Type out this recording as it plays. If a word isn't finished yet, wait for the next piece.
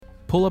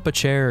pull up a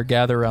chair or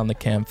gather around the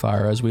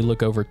campfire as we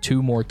look over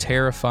two more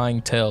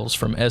terrifying tales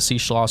from Se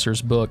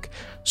Shlosser's book,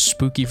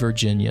 Spooky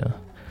Virginia,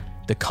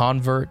 The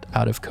Convert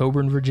out of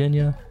Coburn,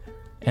 Virginia,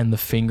 and The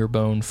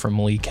Fingerbone from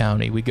Lee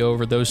County. We go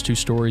over those two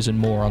stories and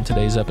more on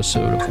today's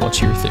episode of What's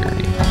Your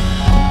Theory?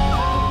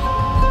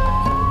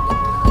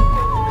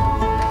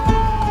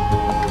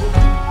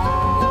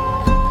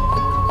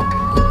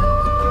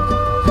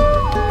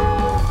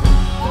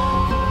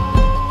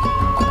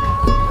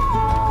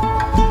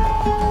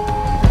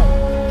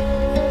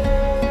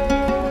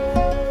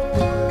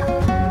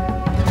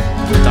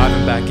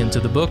 Back into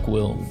the book,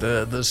 Will.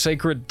 The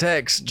sacred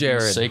text,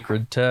 Jared.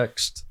 Sacred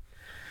text.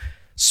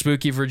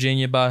 Spooky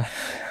Virginia by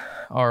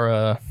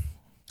our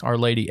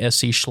lady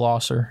Se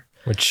Shlosser.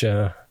 Which,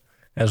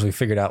 as we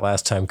figured out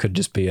last time, could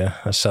just be a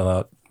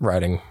sellout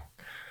writing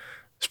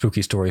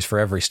spooky stories for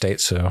every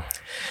state. So,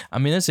 I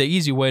mean, that's an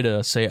easy way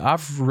to say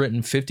I've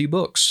written 50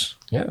 books.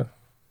 Yeah.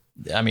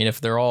 I mean,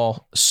 if they're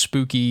all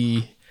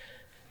spooky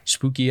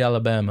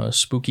Alabama,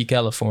 spooky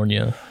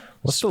California.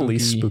 What's the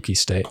least spooky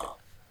state?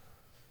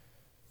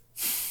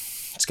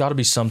 It's got to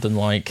be something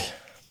like,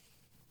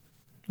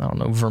 I don't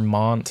know,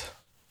 Vermont.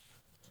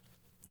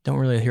 Don't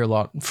really hear a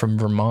lot from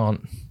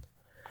Vermont.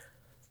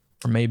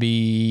 Or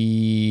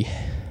maybe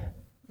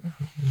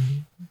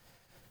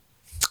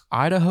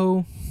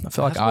Idaho. I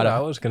feel like Idaho. I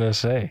was going to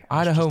say.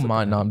 Idaho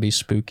might not be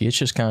spooky. It's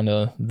just kind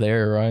of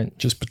there, right?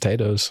 Just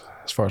potatoes,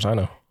 as far as I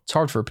know. It's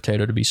hard for a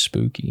potato to be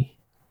spooky.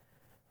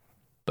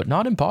 But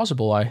not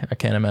impossible, I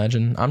can't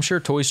imagine. I'm sure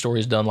Toy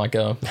Story's done like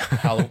a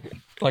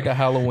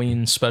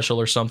Halloween special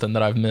or something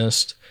that I've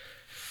missed,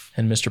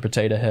 and Mr.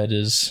 Potato Head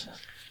is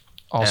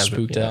all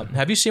spooked out.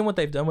 Have you seen what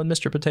they've done with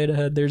Mr. Potato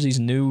Head? There's these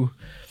new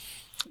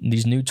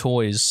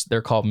toys.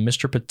 They're called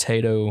Mr.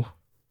 Potato,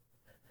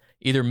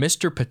 either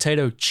Mr.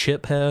 Potato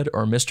Chip Head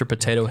or Mr.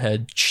 Potato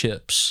Head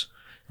Chips.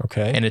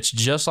 Okay. And it's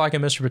just like a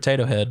Mr.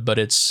 Potato Head, but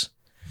it's,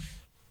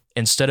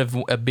 instead of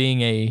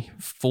being a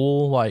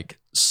full like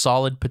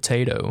solid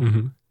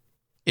potato,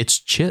 it's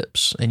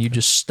chips, and you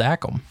just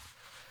stack them.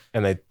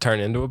 And they turn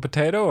into a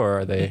potato, or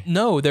are they?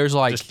 No, there's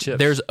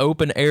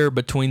open air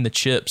between the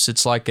chips.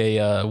 It's like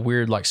a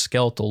weird, like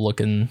skeletal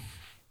looking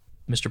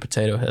Mr.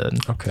 Potato Head.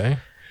 Okay.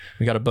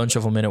 We got a bunch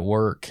of them in at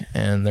work,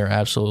 and they're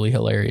absolutely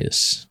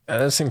hilarious.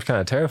 That seems kind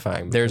of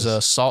terrifying. There's a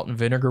salt and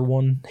vinegar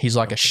one. He's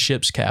like a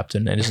ship's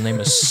captain, and his name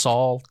is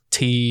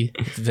Salty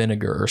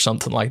Vinegar or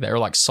something like that, or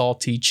like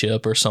Salty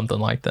Chip or something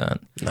like that.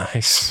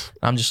 Nice.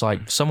 I'm just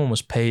like, someone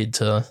was paid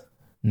to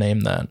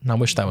name that, and I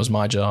wish that was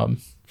my job.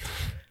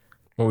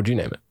 What would you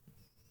name it?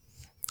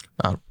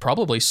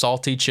 Probably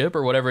Salty Chip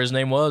or whatever his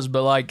name was,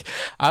 but like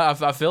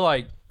I feel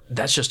like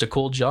that's just a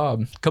cool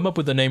job. Come up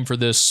with a name for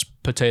this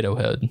potato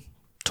head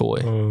toy,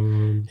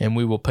 and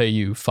we will pay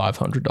you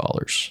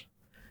 $500.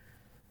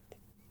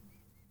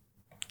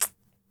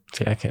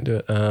 See, I can't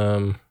do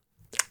it.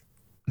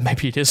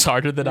 Maybe it is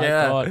harder than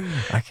I thought.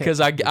 Because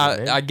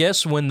I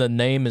guess when the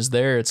name is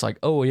there, it's like,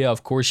 oh yeah,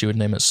 of course you would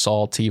name it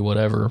Salty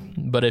whatever.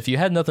 But if you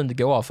had nothing to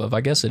go off of,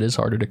 I guess it is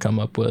harder to come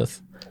up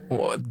with.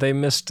 Well, they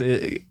missed on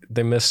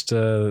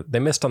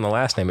the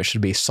last name. It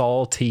should be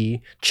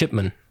Salty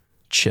Chipman.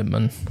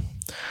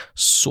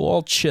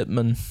 Saul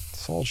Chipman.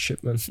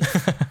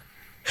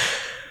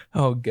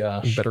 Oh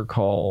gosh. Better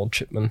call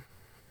Chipman.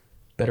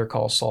 Better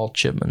call Saul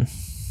Chipman.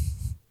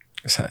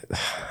 I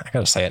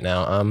gotta say it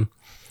now.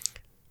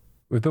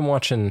 We've been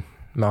watching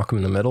Malcolm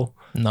in the Middle.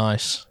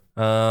 Nice.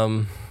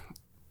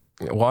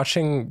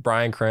 Watching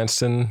Bryan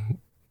Cranston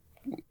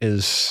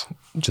is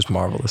just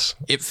marvelous.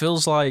 It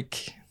feels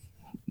like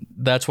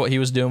that's what he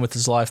was doing with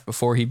his life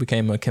before he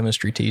became a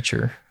chemistry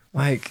teacher.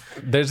 Like,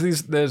 there's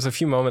a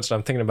few moments that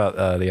I'm thinking about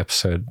the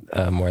episode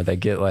where they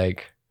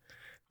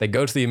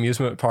go to the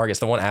amusement park. It's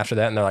the one after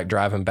that, and they're like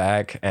driving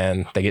back,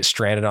 and they get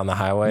stranded on the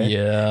highway.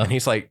 Yeah, and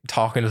he's like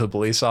talking to the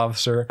police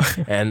officer,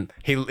 and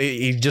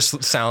he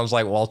just sounds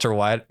like Walter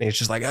White. And he's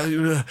just like,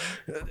 and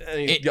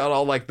he's got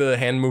all like the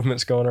hand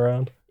movements going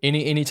around.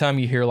 Anytime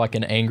you hear like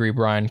an angry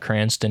Bryan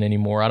Cranston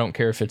anymore, I don't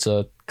care if it's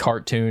a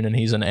cartoon and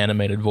he's an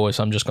animated voice.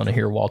 I'm just going to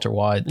hear Walter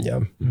White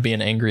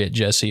being angry at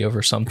Jesse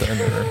over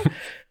something or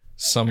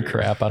some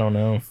crap. I don't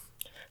know.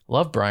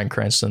 Love Bryan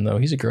Cranston though.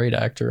 He's a great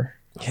actor.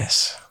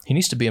 Yes. He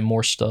needs to be in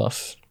more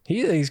stuff.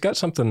 He's got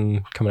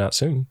something coming out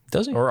soon.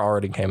 Does he? Or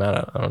already came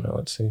out. I don't know.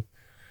 Let's see.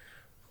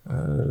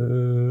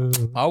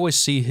 I always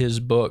see his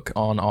book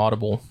on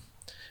Audible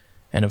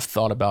and have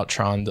thought about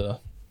trying to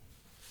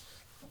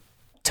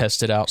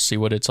test it out, see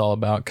what it's all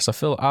about. Because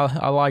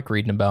I like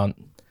reading about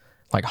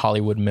like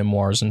Hollywood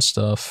memoirs and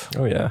stuff.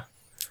 Oh, yeah.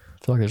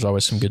 I feel like there's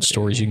always some good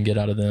stories you can get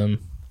out of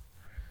them.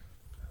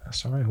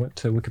 Sorry, I went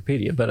to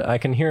Wikipedia, but I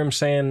can hear him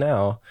saying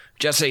now,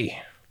 Jesse,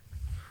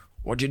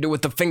 what'd you do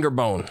with the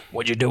fingerbone?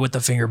 What'd you do with the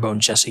fingerbone,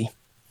 Jesse?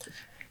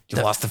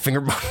 You lost the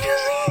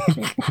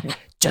fingerbone.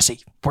 Jesse,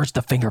 where's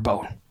the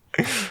fingerbone?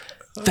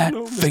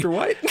 Mr.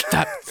 White.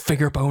 That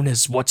fingerbone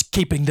is what's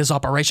keeping this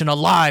operation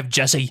alive,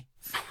 Jesse.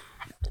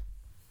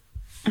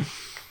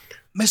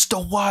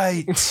 Mr.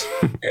 White.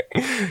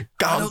 I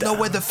don't know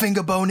where the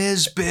fingerbone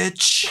is,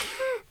 bitch.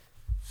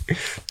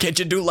 Can't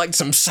you do like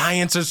some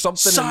science or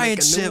something?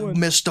 Science it,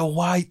 Mr.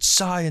 White.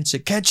 Science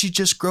it. Can't you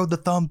just grow the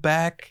thumb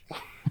back?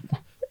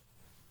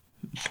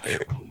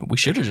 We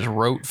should have just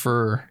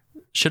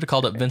should have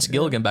called up Vince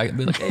Gilligan back and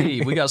be like,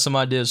 hey, we got some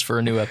ideas for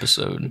a new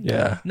episode.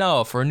 Yeah.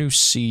 No, for a new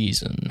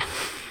season.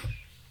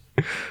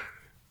 A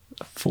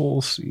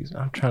full season.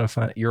 I'm trying to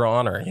find it. Your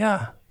Honor.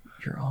 Yeah.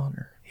 Your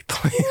Honor. He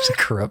plays a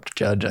corrupt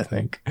judge, I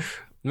think.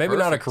 Maybe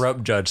not a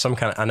corrupt judge.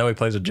 I know he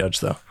plays a judge,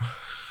 though.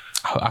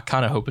 I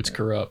kind of hope it's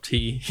corrupt.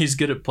 He's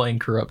good at playing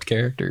corrupt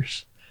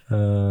characters.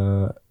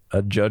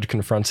 A judge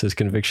confronts his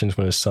convictions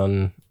when his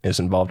son is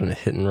involved in a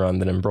hit and run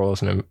that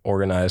embroils an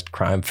organized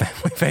crime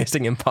family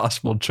facing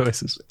impossible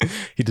choices.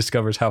 He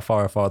discovers how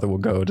far a father will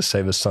go to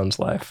save his son's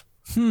life.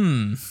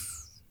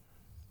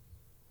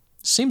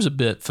 Seems a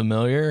bit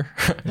familiar.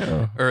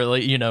 Yeah. Or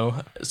like,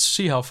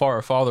 see how far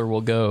a father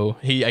will go.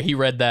 He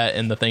read that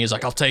in the thing. He's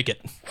like, I'll take it.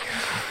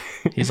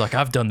 He's like,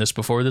 I've done this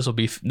before. This will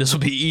be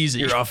easy.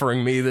 You're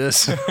offering me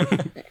this.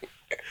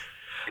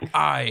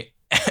 I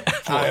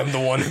am the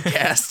one who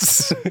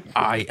casts.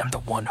 I am the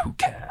one who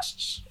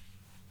casts.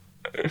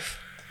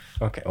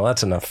 Okay, well,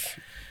 that's enough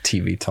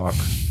TV talk.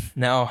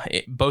 Now,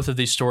 both of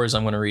these stories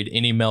I'm going to read,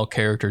 any male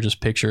character,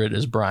 just picture it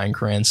as Bryan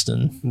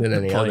Cranston. Then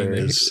any other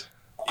is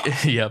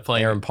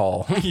playing Aaron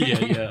Paul.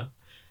 Yeah.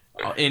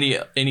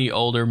 Any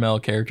older male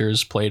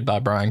characters played by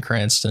Bryan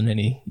Cranston,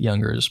 any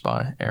younger is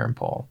by Aaron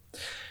Paul.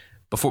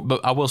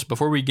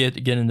 Before we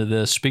get into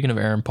this, speaking of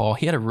Aaron Paul,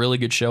 he had a really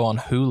good show on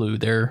Hulu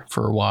there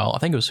for a while. I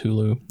think it was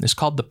Hulu. It's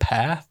called The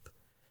Path.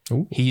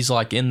 Ooh. He's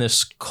like in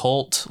this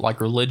cult,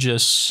 like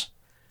religious,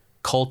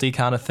 culty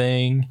kind of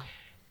thing.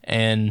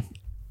 And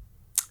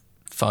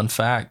fun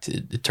fact,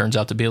 it turns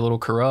out to be a little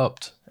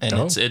corrupt. And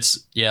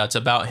it's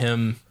about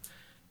him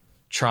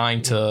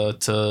trying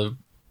to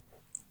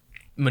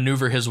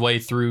maneuver his way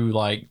through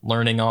like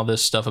learning all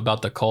this stuff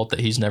about the cult that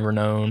he's never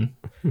known.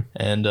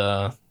 And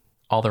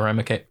all the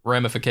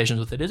ramifications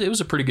with it. It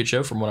was a pretty good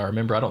show from what I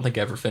remember. I don't think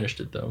I ever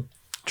finished it, though.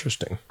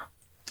 Interesting.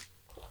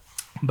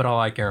 But I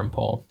like Aaron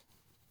Paul.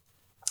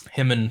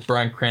 Him and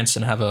Bryan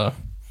Cranston have a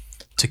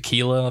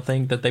tequila, I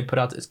think, that they put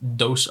out. It's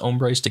Dos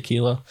Hombres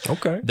Tequila.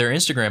 Okay. Their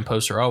Instagram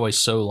posts are always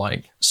so,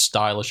 like,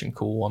 stylish and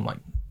cool. I'm like,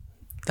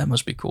 that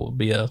must be cool.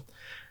 Be a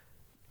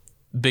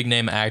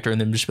big-name actor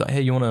and then just be like,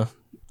 hey, you want to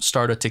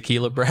start a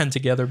tequila brand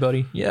together,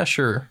 buddy? Yeah,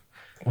 sure.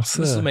 This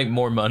will make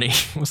more money.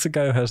 What's the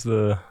guy who has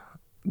the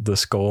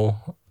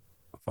skull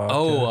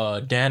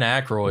vodka? Dan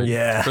Aykroyd.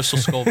 Yeah. Crystal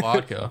Skull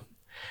vodka.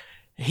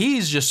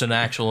 He's just an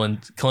actual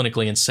and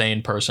clinically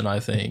insane person,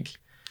 I think.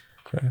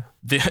 Okay.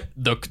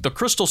 The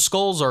Crystal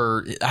Skulls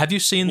are. Have you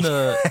seen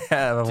the?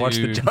 Yeah, I've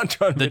watched the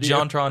JonTron video. The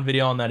JonTron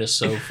video on that is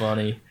so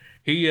funny.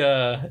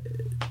 I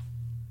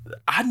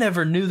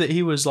never knew that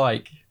he was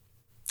like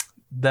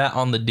that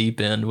on the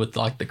deep end with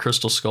like the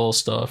Crystal Skull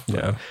stuff.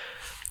 Yeah.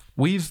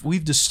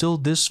 We've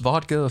distilled this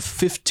vodka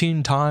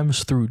 15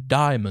 times through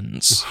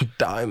diamonds.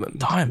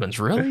 Diamonds,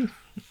 really?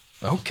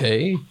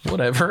 Okay,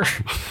 whatever.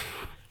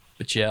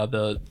 But yeah,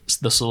 the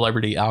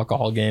celebrity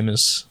alcohol game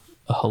is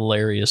a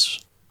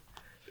hilarious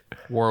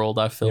world,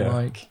 I feel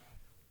like.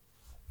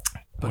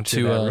 But once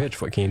you're that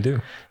rich, what can you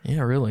do?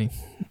 Yeah, really.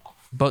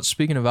 But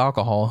speaking of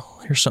alcohol,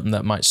 here's something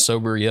that might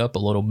sober you up a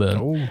little bit.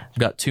 I've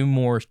got two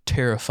more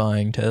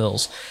terrifying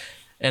tales.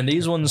 And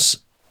these ones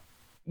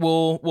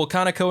will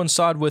kind of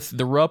coincide with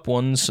the Rupp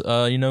ones.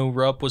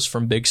 Rupp was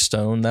from Big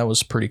Stone. That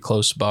was pretty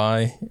close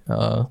by.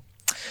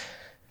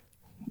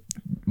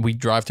 We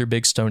drive through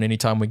Big Stone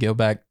anytime we go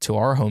back to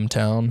our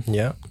hometown.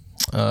 Yeah.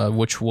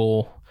 Which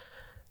will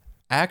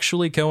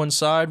actually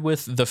coincide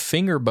with the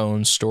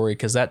Fingerbone story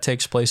because that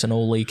takes place in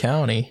Old Lee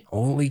County.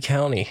 Old Lee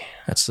County.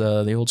 That's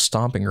the old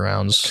stomping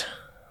grounds.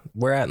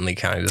 Where at in Lee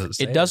County does it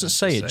say? It doesn't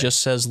say. It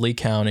just says Lee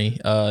County.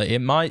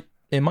 It might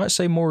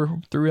say more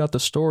throughout the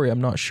story.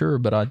 I'm not sure,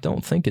 but I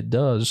don't think it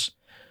does.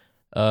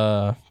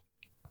 But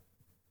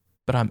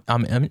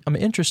I'm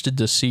interested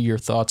to see your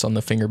thoughts on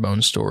the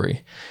Fingerbone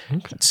story.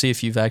 Okay. See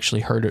if you've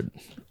actually heard it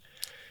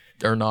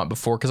or not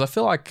before, because I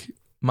feel like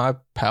my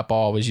papa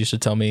always used to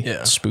tell me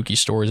spooky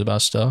stories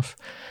about stuff,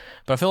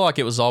 but I feel like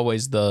it was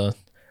always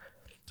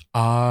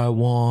I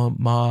want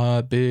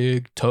my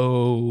big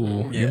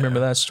toe. You remember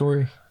that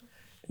story?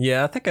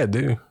 Yeah, I think I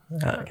do.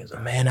 There's a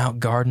man out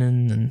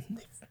gardening and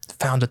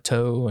found a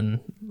toe,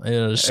 and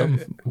it was some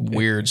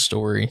weird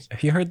story.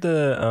 Have you heard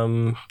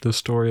the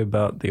story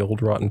about the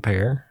old rotten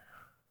pear?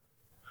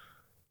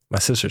 My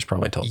sister's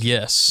probably told you.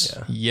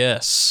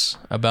 Yes.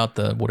 About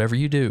the whatever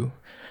you do,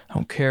 I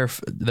don't care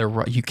if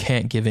you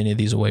can't give any of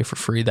these away for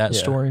free. That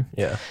story.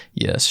 Yeah.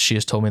 Yes, she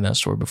has told me that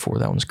story before.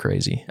 That one's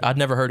crazy. I'd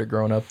never heard it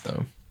growing up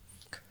though.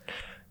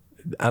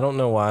 I don't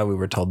know why we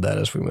were told that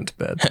as we went to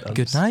bed.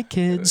 Good night,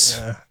 kids.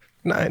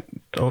 Night.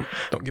 Don't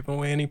give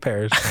away any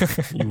pears.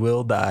 You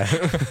will die.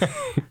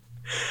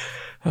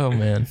 Oh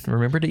man,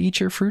 remember to eat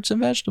your fruits and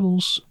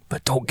vegetables,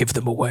 but don't give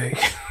them away.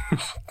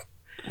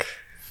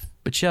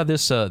 But yeah,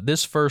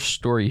 this first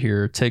story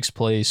here takes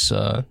place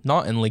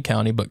not in Lee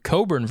County, but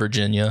Coburn,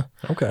 Virginia.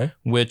 Okay.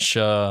 Which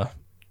I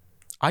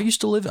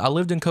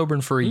lived in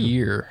Coburn for a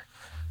year.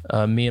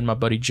 Me and my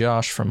buddy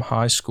Josh from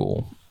high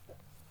school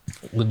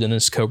lived in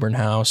this Coburn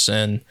house,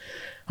 and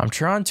I'm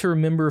trying to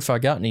remember if I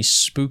got any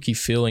spooky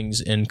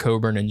feelings in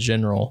Coburn in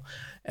general,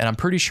 and I'm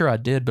pretty sure I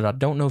did, but I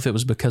don't know if it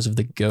was because of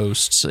the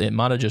ghosts. It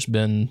might have just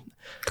been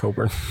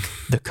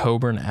the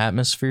Coburn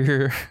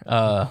atmosphere.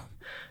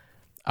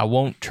 I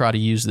won't try to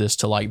use this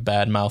to like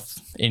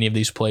badmouth any of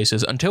these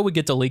places until we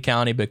get to Lee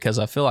County, because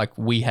I feel like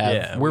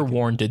we're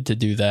warranted to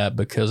do that,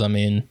 because I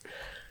mean,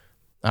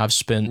 I've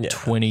spent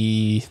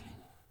 20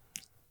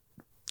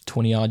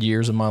 odd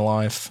years of my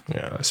life.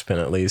 Yeah, I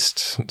spent at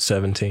least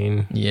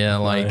 17. Yeah,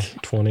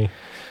 like 20.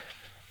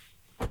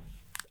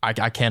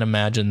 I can't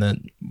imagine that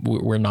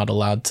we're not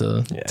allowed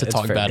to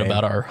talk bad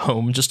about our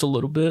home just a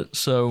little bit.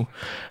 So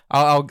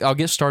I'll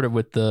get started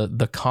with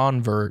the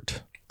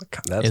convert.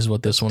 Is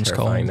what this one's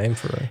called. Name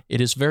for it.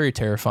 It is very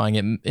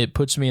terrifying. It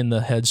puts me in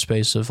the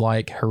headspace of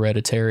like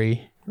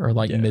Hereditary or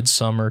like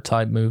Midsummer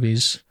type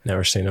movies.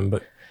 Never seen them,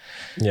 but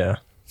yeah.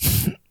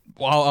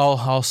 Well,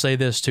 I'll say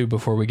this too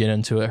before we get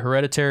into it.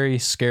 Hereditary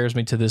scares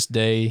me to this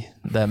day.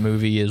 That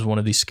movie is one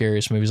of the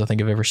scariest movies I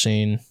think I've ever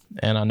seen,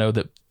 and I know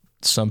that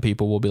some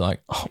people will be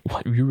like, "Oh,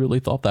 what, you really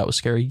thought that was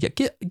scary?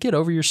 Get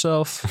over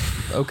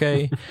yourself."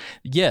 Okay.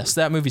 Yes,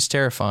 that movie's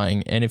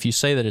terrifying, and if you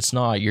say that it's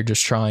not, you're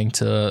just trying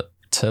to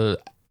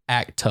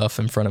act tough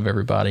in front of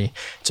everybody.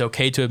 It's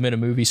okay to admit a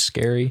movie's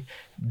scary.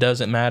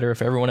 Doesn't matter if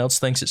everyone else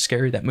thinks it's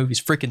scary. That movie's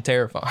freaking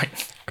terrifying.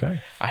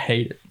 Okay. I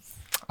hate it.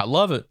 I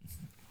love it,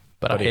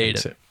 but I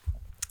hate it.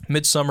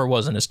 Midsummer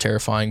wasn't as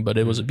terrifying, but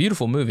it was a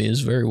beautiful movie. It was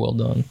very well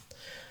done.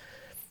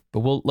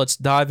 But let's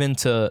dive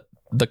into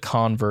the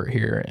convert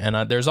here. And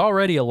there's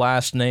already a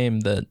last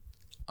name that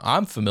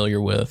I'm familiar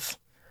with.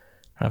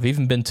 I've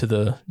even been to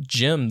the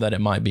gym that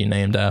it might be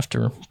named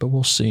after, but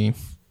we'll see.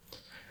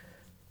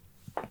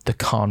 The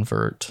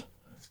convert,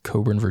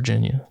 Coburn,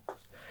 Virginia.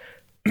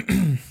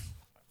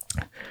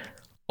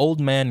 Old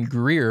Man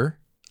Greer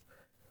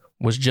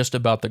was just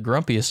about the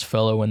grumpiest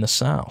fellow in the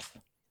South,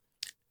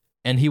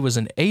 and he was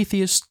an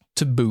atheist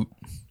to boot.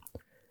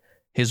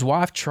 His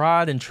wife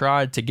tried and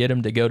tried to get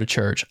him to go to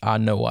church. I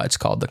know why it's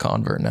called the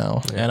convert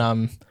now, and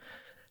I'm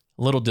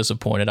a little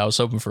disappointed. I was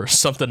hoping for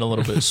something a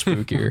little bit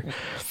spookier.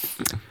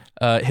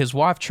 His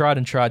wife tried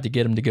and tried to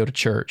get him to go to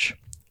church.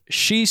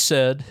 She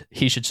said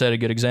he should set a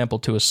good example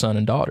to his son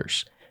and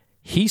daughters.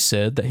 He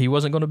said that he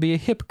wasn't going to be a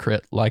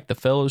hypocrite like the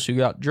fellows who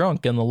got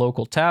drunk in the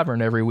local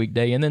tavern every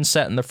weekday and then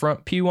sat in the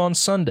front pew on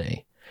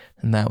Sunday.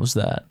 And that was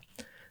that.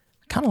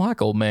 Kind of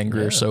like Old Man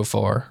Greer so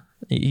far.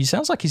 He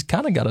sounds like he's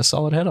kind of got a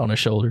solid head on his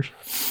shoulders.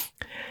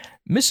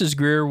 Mrs.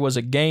 Greer was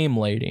a game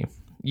lady.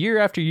 Year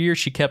after year,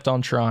 she kept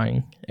on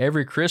trying.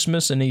 Every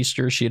Christmas and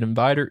Easter, she'd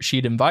invite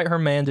her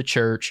man to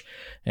church,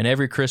 and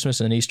every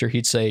Christmas and Easter,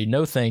 he'd say,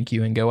 "No, thank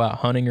you," and go out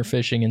hunting or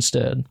fishing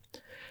instead.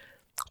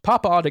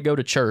 "Papa ought to go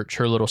to church,"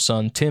 her little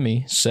son,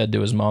 Timmy, said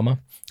to his mama.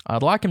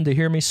 "I'd like him to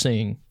hear me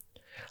sing."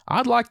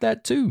 "I'd like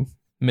that too,"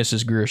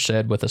 Mrs. Greer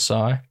said with a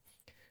sigh.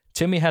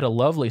 Timmy had a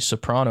lovely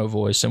soprano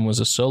voice and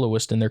was a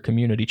soloist in their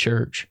community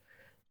church.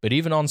 But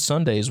even on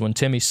Sundays when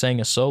Timmy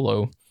sang a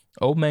solo,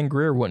 Old Man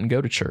Greer wouldn't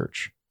go to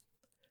church.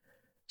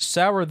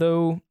 Sour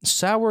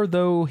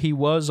though he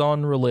was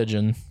on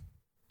religion.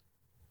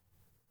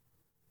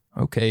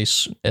 Okay,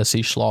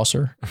 Se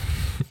Shlosser.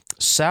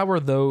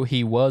 Sour though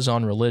he was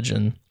on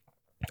religion,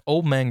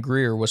 Old Man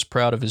Greer was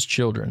proud of his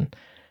children,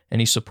 and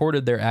he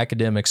supported their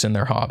academics and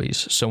their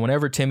hobbies. So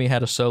whenever Timmy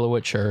had a solo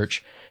at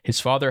church, his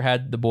father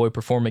had the boy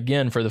perform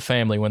again for the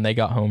family when they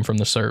got home from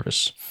the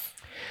service.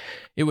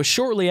 It was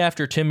shortly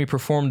after Timmy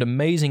performed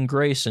Amazing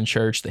Grace in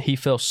church that he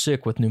fell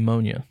sick with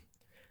pneumonia.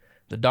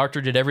 The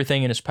doctor did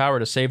everything in his power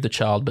to save the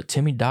child, but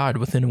Timmy died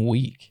within a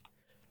week.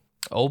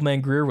 Old Man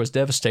Greer was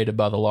devastated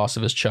by the loss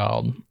of his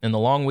child. In the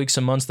long weeks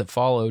and months that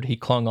followed, he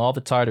clung all the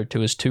tighter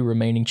to his two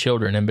remaining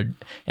children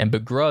and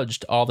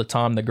begrudged all the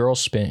time the girls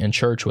spent in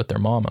church with their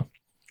mama.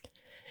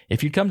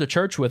 "If you'd come to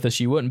church with us,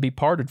 you wouldn't be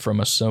parted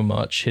from us so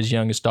much," his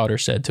youngest daughter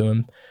said to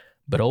him.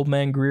 But Old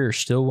Man Greer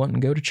still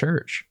wouldn't go to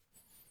church.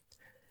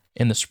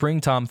 In the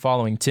springtime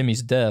following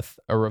Timmy's death,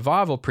 a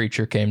revival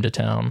preacher came to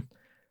town.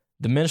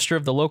 The minister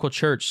of the local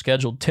church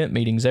scheduled tent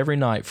meetings every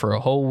night for a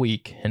whole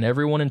week, and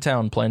everyone in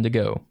town planned to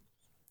go.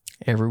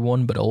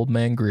 Everyone but Old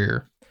Man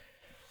Greer.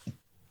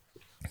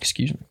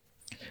 Excuse me.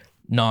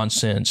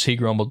 "Nonsense," he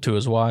grumbled to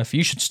his wife.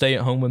 "You should stay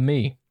at home with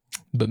me."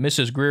 But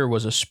Mrs. Greer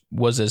was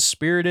as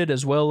spirited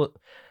as well.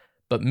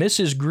 But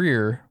Mrs.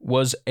 Greer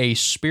was a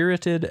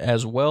spirited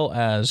as well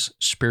as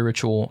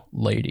spiritual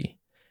lady.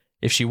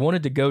 If she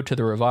wanted to go to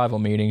the revival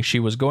meeting, she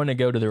was going to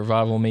go to the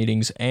revival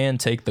meetings and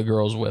take the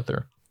girls with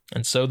her.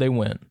 And so they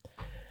went.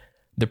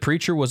 The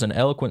preacher was an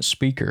eloquent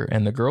speaker,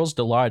 and the girls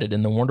delighted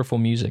in the wonderful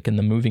music and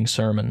the moving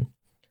sermon.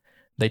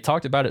 They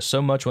talked about it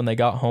so much when they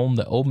got home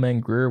that Old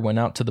Man Greer went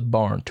out to the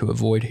barn to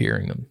avoid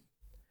hearing them.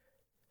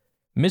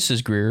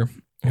 Mrs. Greer,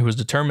 who was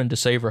determined to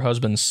save her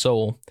husband's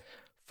soul,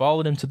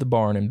 followed him to the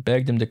barn and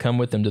begged him to come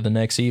with them to the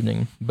next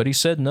evening, but he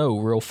said no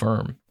real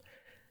firm.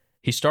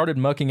 He started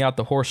mucking out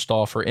the horse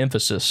stall for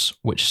emphasis,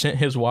 which sent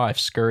his wife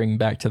scurrying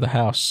back to the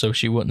house so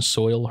she wouldn't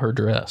soil her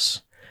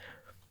dress.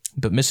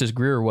 But Mrs.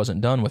 Greer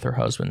wasn't done with her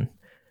husband.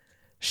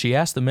 She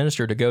asked the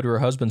minister to go to her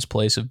husband's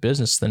place of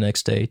business the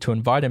next day to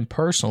invite him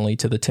personally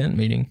to the tent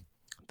meeting.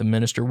 The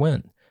minister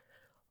went.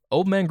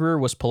 Old man Greer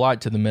was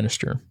polite to the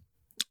minister.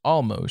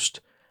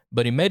 Almost.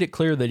 But he made it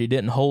clear that he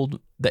didn't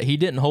hold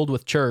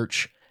with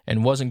church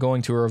and wasn't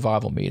going to a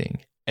revival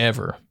meeting.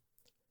 Ever.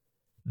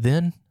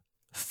 Then,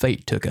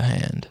 fate took a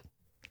hand.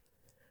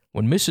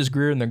 When Mrs.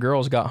 Greer and the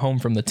girls got home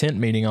from the tent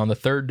meeting on the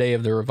third day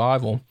of the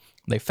revival,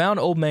 they found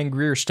Old Man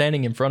Greer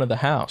standing in front of the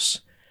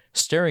house,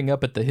 staring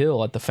up at the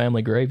hill at the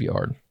family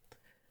graveyard.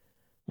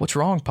 "What's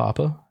wrong,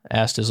 Papa?"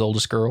 asked his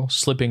oldest girl,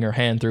 slipping her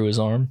hand through his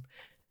arm.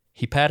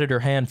 He patted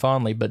her hand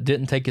fondly, but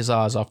didn't take his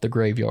eyes off the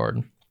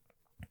graveyard.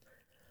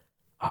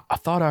 I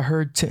thought I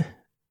heard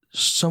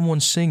someone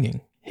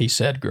singing," he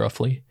said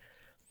gruffly.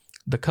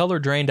 The color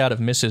drained out of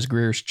Mrs.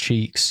 Greer's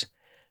cheeks.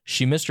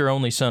 She missed her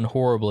only son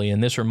horribly,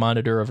 and this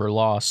reminded her of her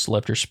loss,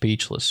 left her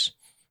speechless.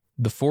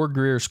 The four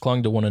Greers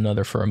clung to one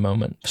another for a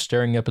moment,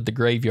 staring up at the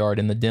graveyard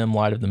in the dim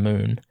light of the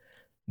moon.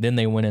 Then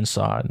they went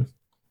inside.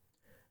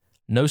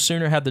 No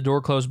sooner had the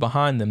door closed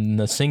behind them than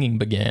the singing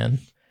began.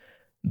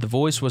 The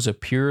voice was a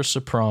pure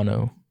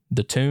soprano.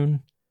 The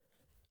tune,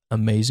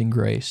 Amazing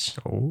Grace.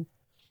 Oh.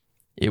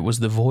 It was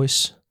the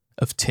voice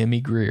of Timmy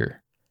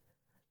Greer.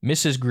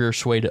 Mrs. Greer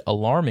swayed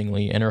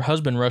alarmingly, and her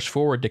husband rushed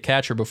forward to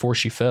catch her before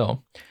she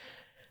fell.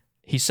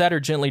 He sat her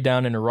gently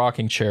down in a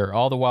rocking chair,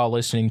 all the while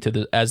listening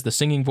as the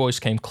singing voice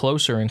came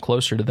closer and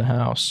closer to the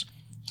house.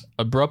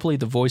 Abruptly,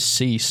 the voice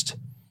ceased.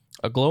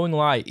 A glowing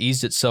light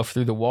eased itself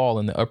through the wall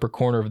in the upper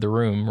corner of the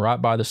room,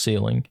 right by the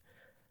ceiling.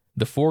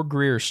 The four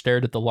Greers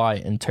stared at the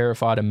light in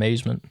terrified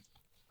amazement.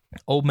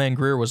 Old Man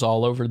Greer was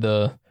all over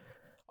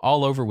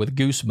with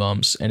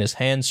goosebumps, and his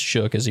hands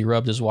shook as he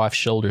rubbed his wife's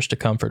shoulders to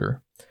comfort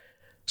her.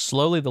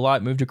 Slowly, the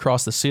light moved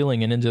across the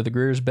ceiling and into the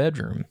Greers'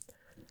 bedroom.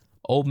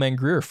 Old Man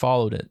Greer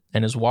followed it,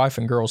 and his wife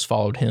and girls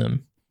followed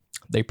him.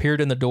 They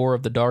peered in the door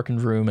of the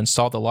darkened room and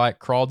saw the light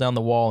crawl down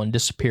the wall and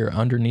disappear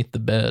underneath the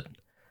bed.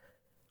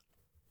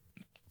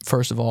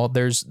 First of all,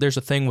 there's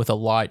a thing with a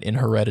light in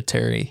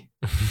Hereditary,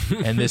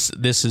 and this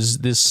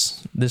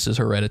is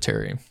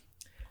Hereditary.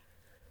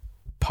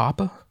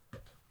 "Papa?"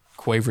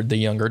 quavered the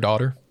younger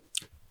daughter.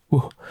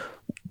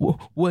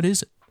 What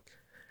is it?"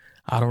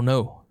 "I don't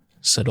know,"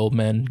 said Old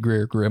Man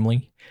Greer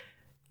grimly.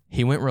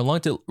 He went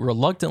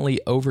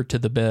reluctantly over to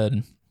the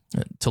bed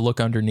to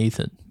look underneath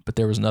it, but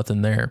there was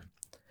nothing there.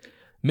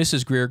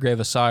 Mrs. Greer gave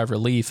a sigh of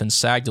relief and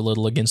sagged a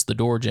little against the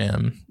door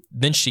jamb.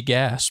 Then she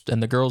gasped,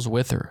 and the girls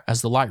with her,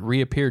 as the light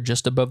reappeared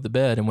just above the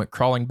bed and went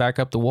crawling back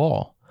up the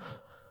wall.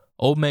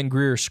 Old Man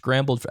Greer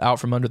scrambled out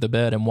from under the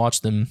bed and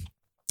watched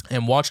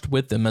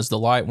with them as the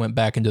light went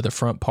back into the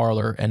front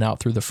parlor and out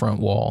through the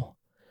front wall.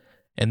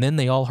 And then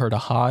they all heard a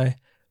high,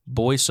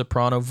 boy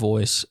soprano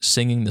voice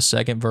singing the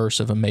second verse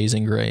of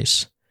Amazing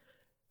Grace.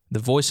 The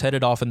voice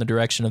headed off in the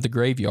direction of the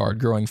graveyard,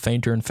 growing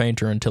fainter and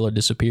fainter until it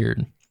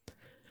disappeared.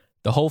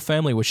 The whole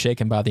family was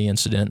shaken by the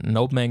incident, and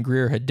Old Man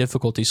Greer had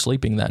difficulty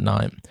sleeping that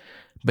night,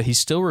 but he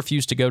still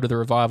refused to go to the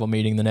revival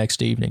meeting the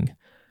next evening.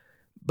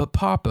 "But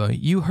Papa,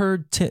 you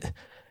heard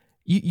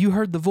you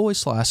heard the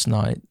voice last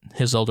night,"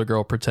 his older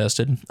girl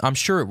protested. "I'm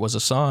sure it was a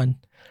sign."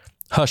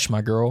 "Hush,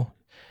 my girl.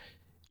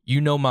 You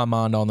know my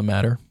mind on the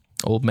matter,"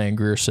 Old Man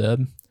Greer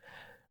said.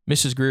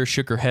 Mrs. Greer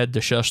shook her head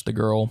to shush the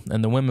girl,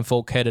 and the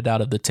womenfolk headed out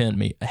to the tent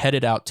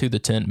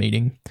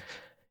meeting.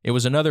 It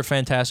was another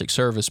fantastic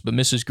service, but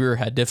Mrs. Greer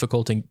had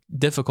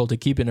difficulty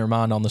keeping her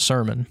mind on the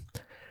sermon.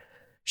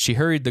 She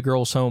hurried the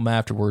girls home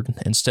afterward,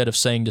 instead of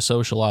staying to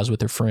socialize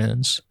with her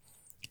friends.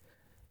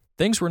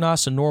 Things were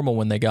nice and normal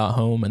when they got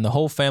home, and the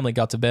whole family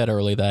got to bed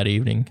early that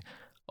evening.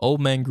 Old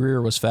Man Greer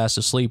was fast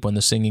asleep when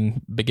the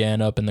singing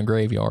began up in the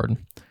graveyard.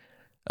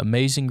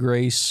 "Amazing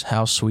Grace,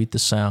 how sweet the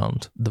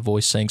sound," the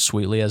voice sang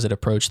sweetly as it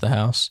approached the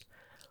house.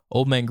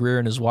 Old Man Greer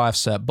and his wife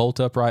sat bolt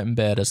upright in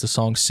bed as the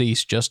song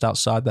ceased just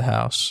outside the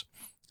house.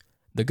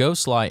 The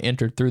ghost light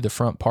entered through the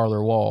front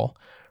parlor wall,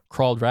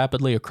 crawled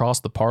rapidly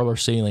across the parlor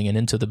ceiling and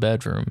into the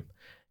bedroom,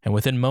 and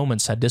within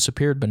moments had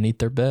disappeared beneath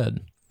their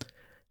bed.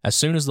 As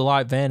soon as the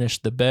light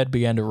vanished, the bed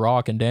began to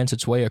rock and dance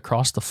its way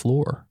across the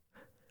floor.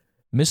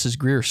 Mrs.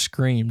 Greer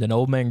screamed, and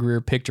Old Man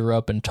Greer picked her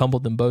up and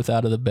tumbled them both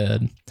out of the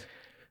bed.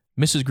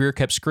 Mrs. Greer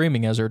kept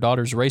screaming as her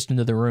daughters raced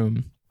into the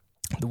room.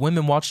 The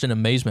women watched in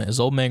amazement as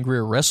Old Man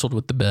Greer wrestled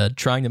with the bed,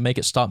 trying to make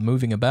it stop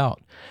moving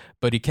about,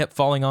 but he kept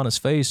falling on his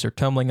face or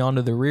tumbling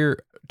onto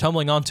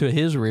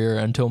his rear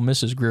until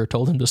Mrs. Greer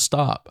told him to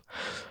stop.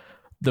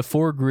 The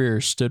four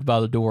Greers stood by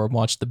the door and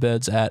watched the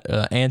bed's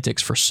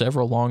antics for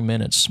several long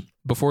minutes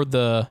before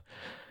oh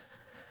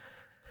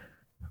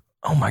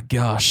my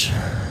gosh,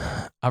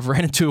 I've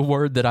ran into a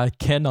word that I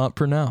cannot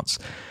pronounce.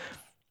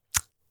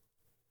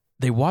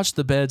 They watched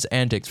the bed's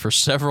antics for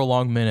several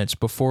long minutes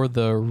before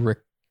the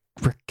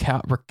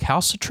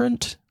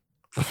recalcitrant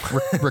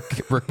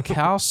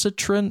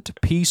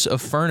piece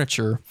of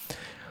furniture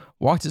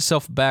walked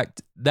itself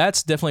back.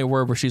 That's definitely a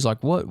word where she's like,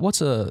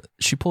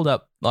 she pulled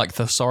up like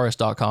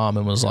thesaurus.com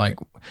and was like,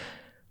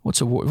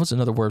 what's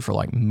another word for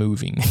like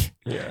moving?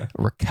 Yeah.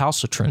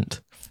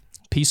 Recalcitrant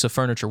piece of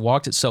furniture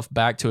walked itself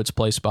back to its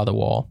place by the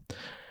wall.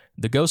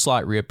 The ghost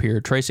light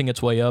reappeared, tracing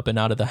its way up and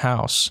out of the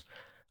house.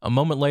 A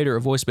moment later,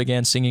 a voice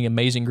began singing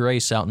Amazing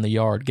Grace out in the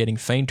yard, getting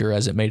fainter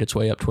as it made its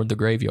way up toward the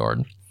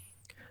graveyard.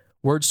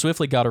 Word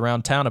swiftly got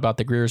around town about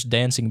the Greers'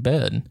 dancing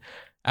bed.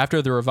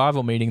 After the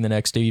revival meeting the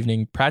next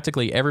evening,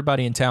 practically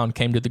everybody in town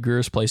came to the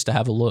Greers' place to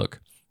have a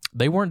look.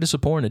 They weren't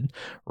disappointed.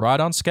 Right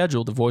on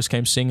schedule, the voice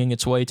came singing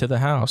its way to the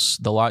house.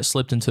 The light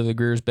slipped into the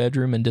Greers'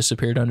 bedroom and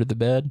disappeared under the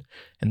bed,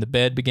 and the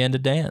bed began to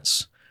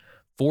dance.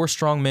 4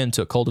 strong men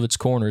took hold of its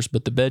corners,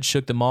 but the bed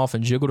shook them off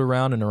and jiggled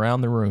around and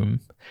around the room.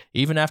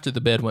 Even after the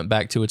bed went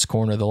back to its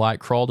corner, the light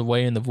crawled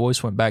away and the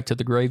voice went back to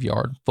the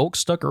graveyard. Folks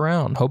stuck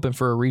around, hoping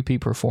for a repeat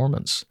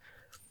performance.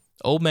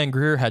 Old Man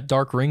Greer had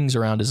dark rings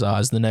around his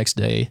eyes the next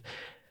day,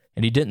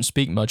 and he didn't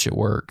speak much at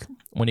work.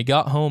 When he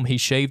got home, he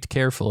shaved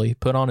carefully,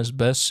 put on his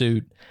best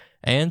suit,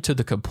 and, to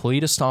the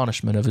complete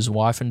astonishment of his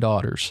wife and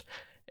daughters,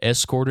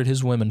 escorted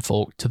his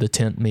womenfolk to the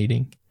tent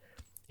meeting.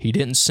 He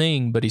didn't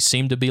sing, but he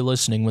seemed to be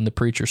listening when the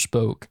preacher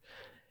spoke.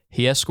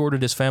 He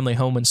escorted his family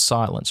home in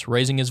silence,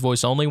 raising his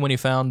voice only when he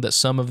found that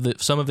some of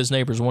his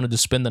neighbors wanted to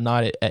spend the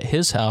night at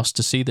his house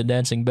to see the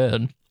dancing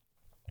bed.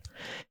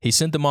 He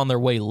sent them on their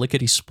way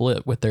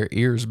lickety-split with their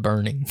ears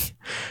burning.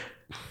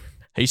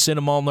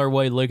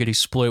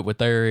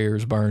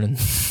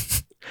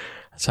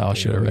 That's how I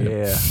should have read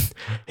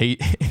it.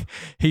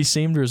 He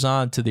seemed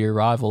resigned to the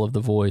arrival of the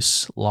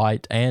voice,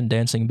 light, and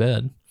dancing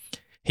bed.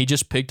 He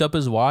just picked up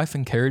his wife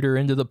and carried her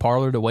into the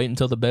parlor to wait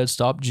until the bed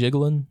stopped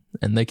jiggling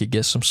and they could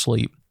get some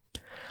sleep.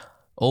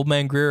 Old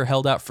Man Greer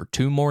held out for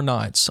 2 more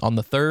nights. On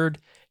the 3rd,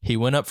 he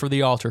went up for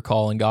the altar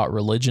call and got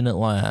religion at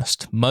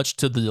last, much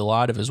to the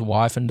delight of his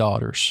wife and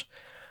daughters.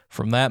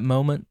 From that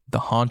moment, the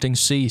haunting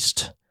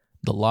ceased.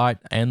 The light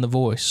and the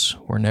voice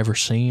were never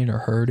seen or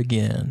heard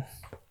again.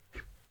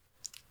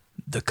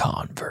 The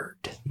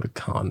Convert. The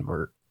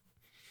Convert.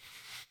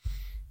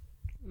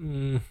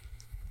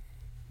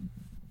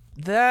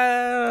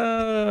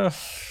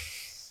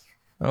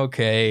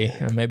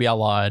 Okay, maybe I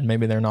lied.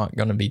 Maybe they're not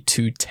going to be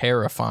too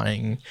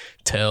terrifying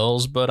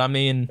tales, but I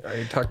mean, are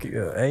you talking?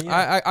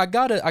 Yeah. I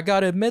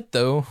gotta admit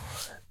though,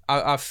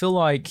 I feel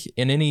like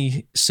in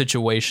any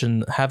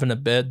situation, having a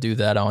bed do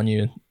that on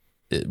you,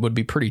 it would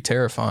be pretty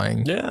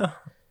terrifying. Yeah.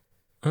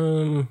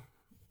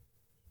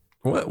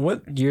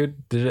 What year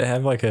did it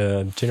have? Like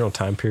a general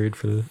time period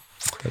for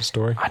that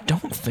story? I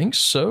don't think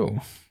so.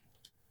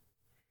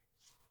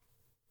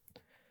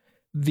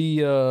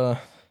 I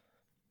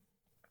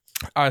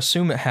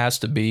assume it has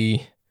to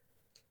be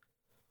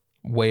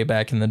way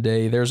back in the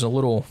day. There's a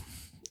little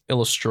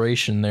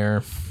illustration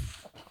there,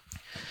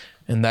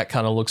 and that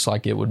kind of looks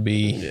like it would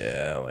be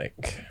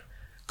like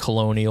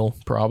colonial,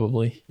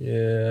 probably.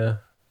 Yeah.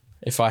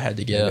 If I had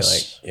to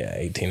guess. Maybe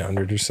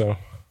 1800 or so.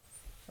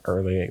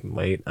 Early,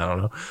 late, I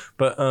don't know.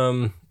 But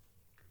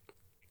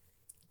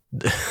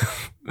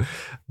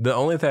the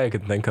only thing I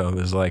could think of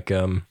is like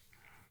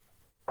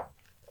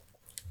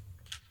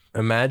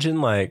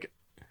imagine like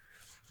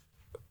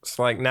it's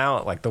like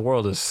now like the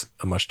world is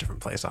a much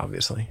different place,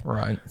 obviously.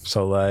 Right.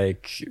 So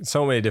like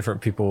so many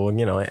different people,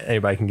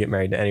 anybody can get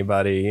married to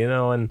anybody,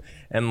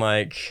 and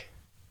like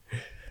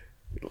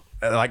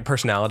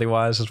personality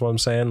wise is what I'm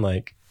saying.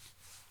 Like,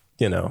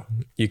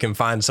 you can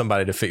find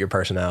somebody to fit your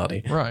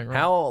personality. Right.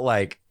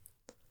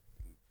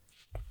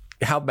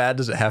 How bad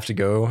does it have to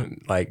go,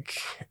 like,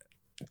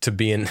 to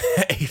be an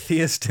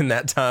atheist in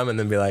that time and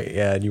then be like,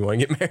 yeah, do you want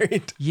to get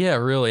married? Yeah,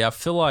 really. I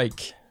feel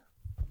like,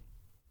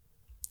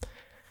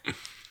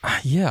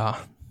 yeah.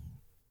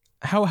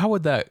 How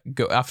would that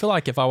go? I feel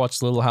like if I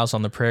watched Little House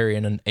on the Prairie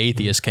and an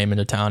atheist came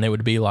into town, it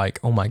would be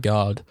like, oh my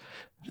God,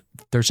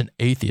 there's an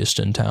atheist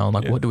in town.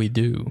 Like, what do we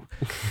do?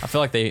 I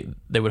feel like they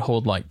would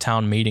hold like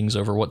town meetings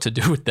over what to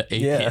do with the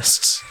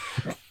atheists.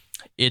 Yeah.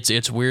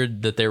 It's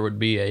weird that there would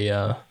be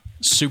a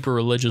super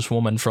religious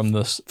woman from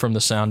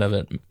the sound of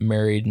it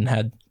married and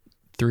had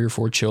 3 or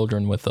 4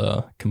 children with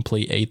a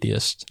complete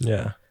atheist.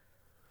 Yeah.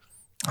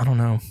 I don't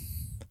know.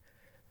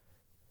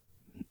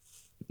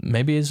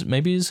 Maybe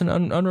he's an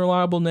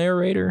unreliable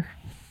narrator.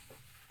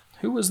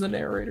 Who was the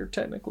narrator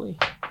technically?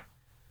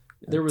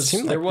 There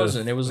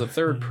wasn't. It was a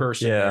third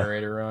person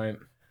narrator, right?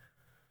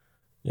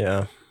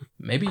 Yeah.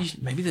 Maybe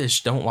they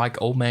just don't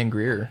like Old Man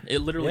Greer. It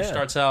literally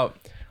starts out,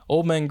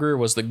 Old Man Greer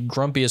was the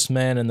grumpiest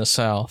man in the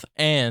South,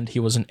 and he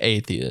was an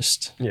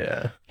atheist.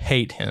 Yeah.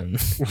 Hate him.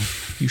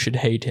 You should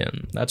hate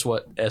him. That's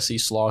what Se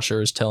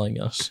Shlosser is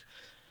telling us.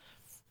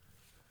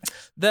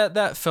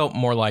 That felt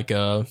more like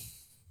a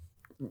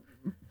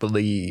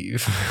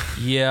believe.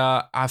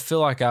 Yeah, I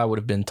feel like I would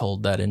have been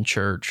told that in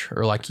church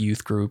or like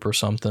youth group or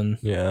something.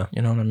 Yeah.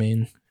 You know what I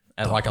mean?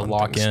 At like a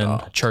lock-in,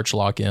 church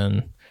lock-in.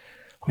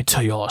 Let me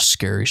tell you all a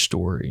scary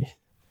story.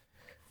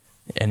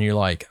 And you're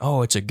like,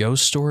 oh, it's a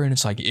ghost story? And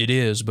it's like, it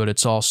is, but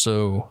it's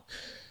also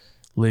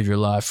live your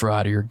life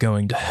right or you're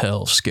going to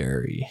hell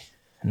scary.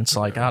 And it's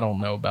like, I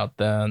don't know about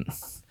that.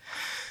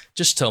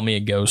 Just tell me a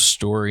ghost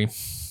story.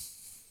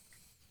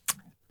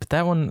 But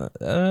that one,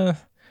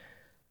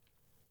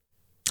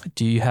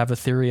 do you have a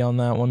theory on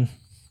that one?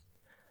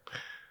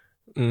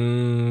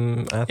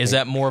 Is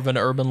that more of an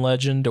urban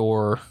legend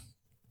or?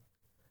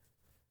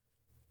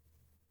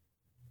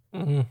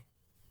 I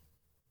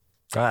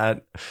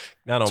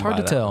don't. It's hard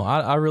to tell.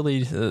 I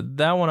really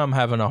that one I'm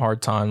having a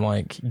hard time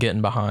like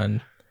getting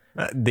behind.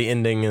 The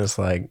ending is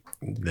like,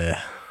 bleh.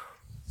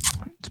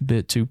 It's a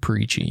bit too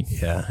preachy.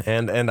 Yeah,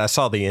 and I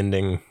saw the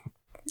ending.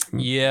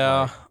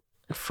 Yeah,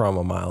 from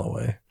a mile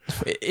away.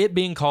 It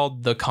being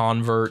called The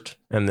Convert,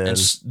 and then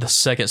the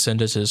second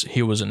sentence is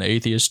he was an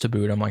atheist to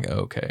boot. I'm like,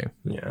 okay,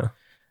 yeah,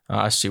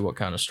 I see what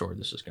kind of story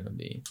this is going to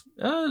be.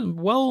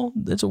 Well,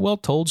 it's a well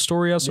told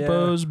story, I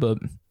suppose, but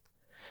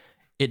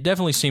it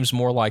definitely seems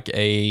more like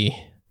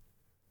a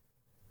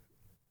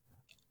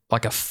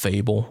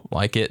fable.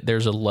 Like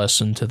there's a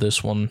lesson to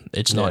this one.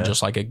 It's not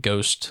just like a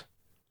ghost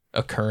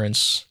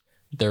occurrence.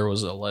 There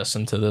was a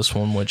lesson to this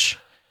one, which.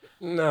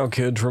 Now,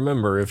 kids,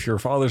 remember, if your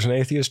father's an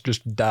atheist,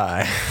 just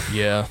die.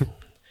 Yeah.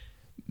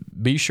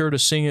 Be sure to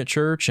sing at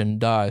church and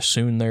die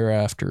soon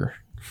thereafter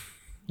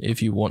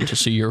if you want to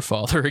see your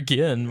father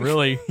again.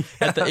 Really,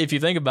 if you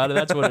think about it,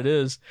 that's what it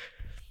is.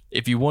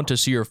 If you want to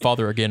see your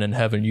father again in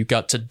heaven, you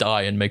got to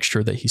die and make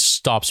sure that he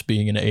stops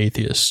being an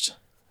atheist.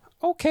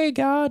 Okay,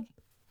 God.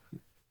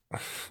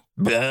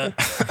 Where's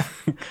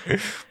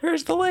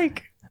the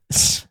lake?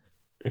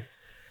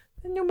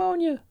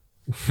 Pneumonia.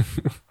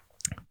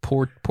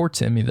 Poor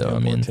Timmy though. Yeah, I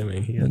mean, Timmy,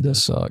 it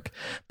does suck.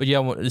 But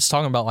yeah, it's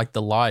talking about like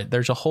the light.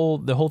 There's the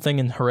whole thing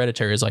in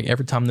Hereditary is like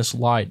every time this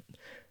light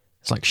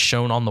is like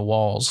shown on the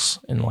walls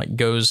and like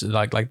goes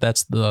like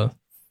that's the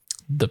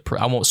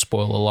I won't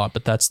spoil a lot,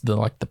 but that's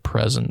the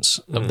presence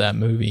of that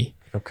movie.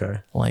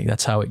 Okay. Like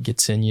that's how it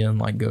gets in you and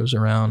like goes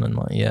around and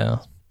like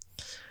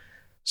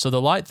So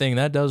the light thing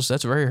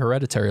that's very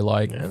Hereditary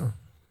like. Yeah.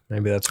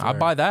 Maybe that's I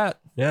buy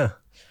that. Yeah.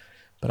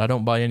 But I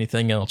don't buy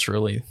anything else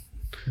really.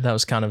 That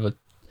was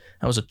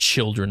a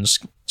children's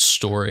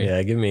story. Yeah,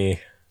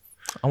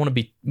 I want to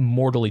be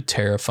mortally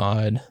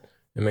terrified.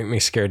 It make me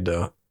scared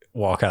to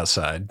walk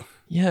outside.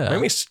 Yeah.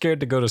 Make me scared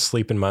to go to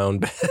sleep in my own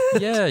bed.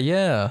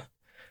 Yeah.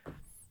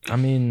 I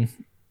mean,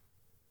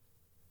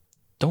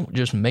 don't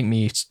just make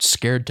me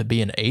scared to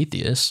be an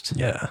atheist.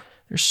 Yeah.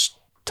 There's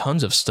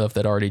tons of stuff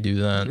that already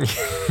do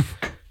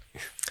that.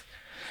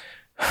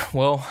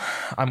 Well,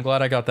 I'm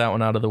glad I got that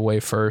one out of the way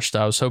first.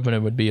 I was hoping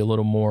it would be a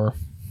little more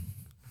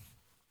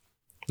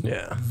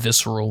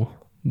visceral,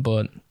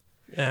 but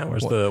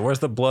where's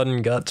the blood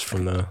and guts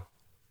from the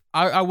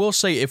I will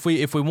say if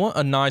we want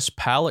a nice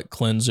palate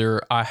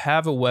cleanser, I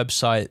have a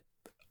website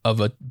of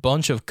a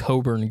bunch of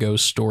Coburn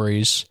ghost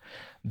stories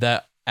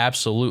that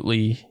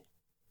absolutely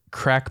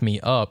crack me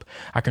up.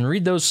 I can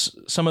read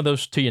some of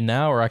those to you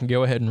now, or I can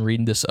go ahead and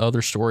read this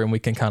other story and we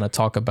can kind of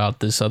talk about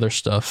this other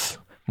stuff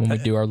when we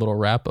do our little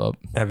wrap up.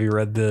 Have you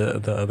read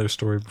the other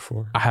story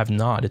before? I have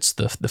not. It's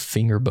the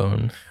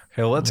Fingerbone.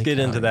 Okay, well, let's get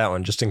into that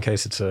one just in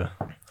case it's a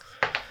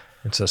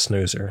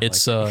snoozer.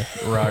 It's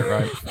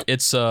right.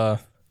 It's oh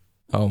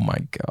my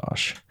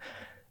gosh.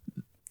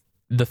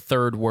 The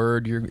third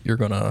word you're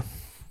gonna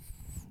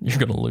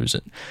lose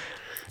it.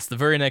 It's the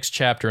very next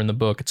chapter in the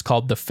book. It's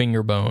called The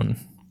Fingerbone.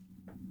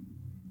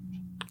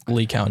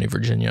 Lee County,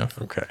 Virginia.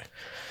 Okay.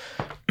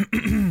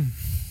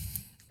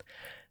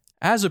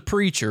 As a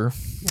preacher,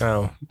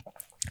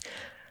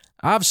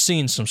 I've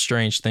seen some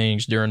strange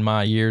things during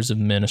my years of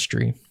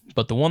ministry.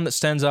 But the one that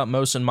stands out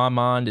most in my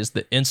mind is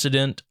the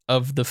incident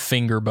of the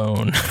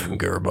Fingerbone.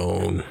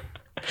 Fingerbone.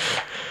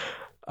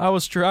 I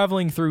was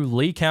traveling through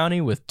Lee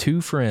County with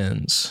two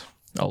friends,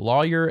 a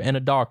lawyer and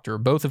a doctor,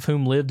 both of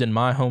whom lived in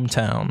my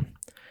hometown.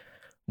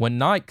 When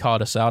night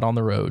caught us out on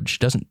the road, she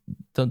doesn't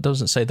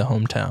say the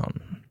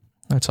hometown.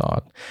 That's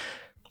odd.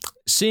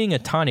 Seeing a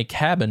tiny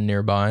cabin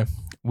nearby,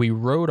 we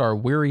rode our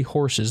weary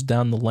horses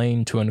down the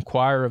lane to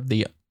inquire of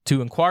the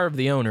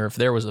owner if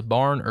there was a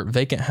barn or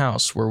vacant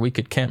house where we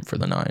could camp for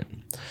the night.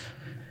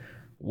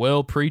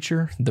 Well,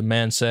 preacher, the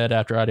man said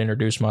after I'd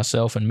introduced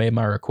myself and made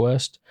my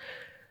request,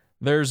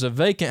 there's a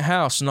vacant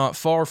house not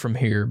far from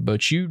here,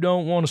 but you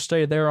don't want to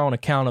stay there on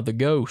account of the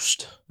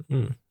ghost.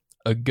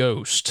 A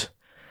ghost.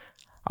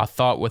 I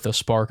thought with a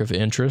spark of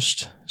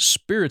interest.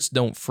 Spirits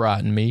don't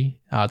frighten me,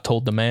 I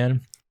told the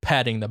man,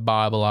 patting the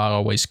Bible I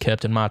always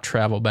kept in my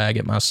travel bag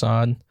at my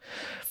side.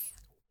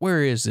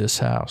 Where is this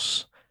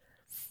house?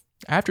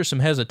 After some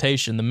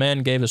hesitation, the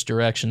man gave us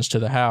directions to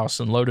the house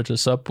and loaded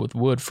us up with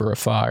wood for a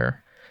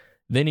fire.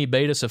 Then he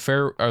bade us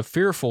a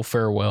fearful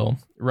farewell,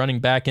 running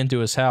back into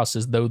his house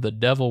as though the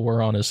devil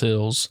were on his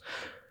heels.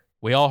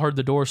 We all heard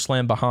the door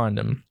slam behind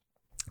him.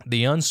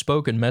 The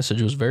unspoken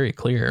message was very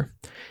clear.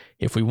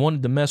 If we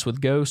wanted to mess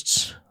with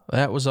ghosts,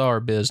 that was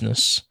our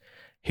business.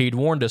 He'd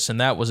warned us, and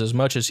that was as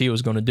much as he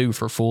was going to do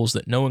for fools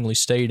that knowingly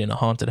stayed in a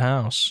haunted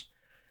house.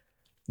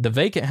 The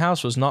vacant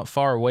house was not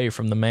far away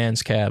from the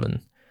man's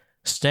cabin.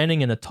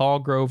 Standing in a tall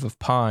grove of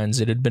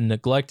pines, it had been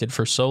neglected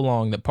for so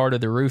long that part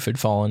of the roof had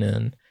fallen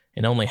in,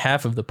 and only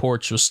half of the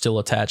porch was still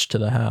attached to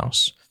the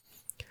house.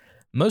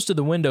 Most of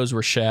the windows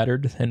were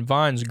shattered, and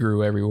vines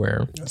grew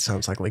everywhere. That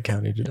sounds like Lee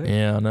County today.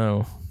 Yeah, I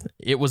know.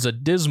 It was a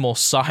dismal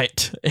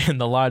sight in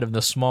the light of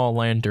the small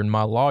lantern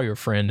my lawyer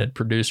friend had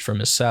produced from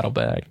his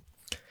saddlebag.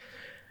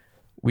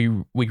 We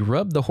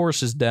rubbed the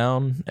horses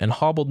down and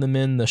hobbled them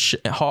in the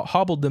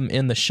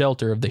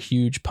shelter of the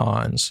huge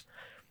pines.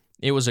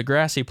 It was a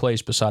grassy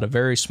place beside a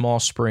very small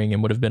spring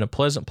and would have been a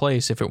pleasant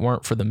place if it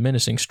weren't for the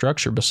menacing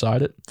structure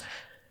beside it.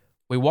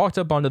 We walked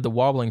up onto the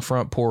wobbling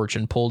front porch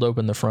and pulled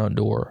open the front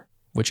door,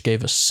 which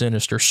gave a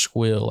sinister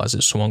squeal as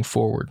it swung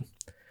forward.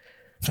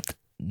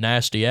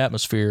 Nasty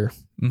atmosphere,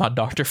 my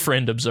doctor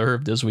friend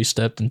observed as we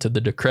stepped into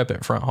the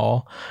decrepit front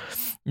hall.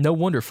 No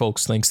wonder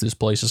folks thinks this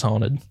place is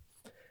haunted.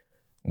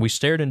 We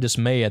stared in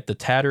dismay at the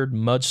tattered,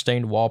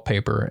 mud-stained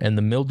wallpaper and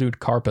the mildewed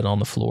carpet on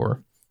the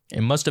floor.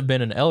 It must have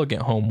been an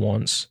elegant home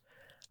once.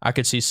 I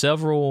could see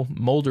several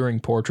moldering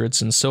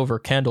portraits and silver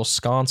candle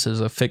sconces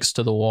affixed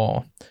to the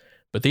wall,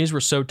 but these were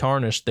so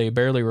tarnished they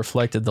barely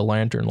reflected the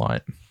lantern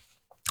light.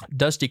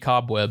 Dusty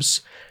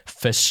cobwebs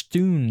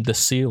festooned the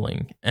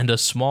ceiling, and a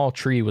small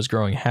tree was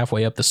growing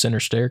halfway up the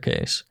center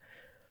staircase.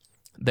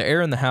 The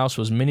air in the house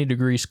was many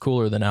degrees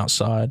cooler than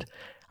outside.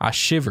 I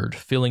shivered,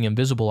 feeling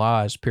invisible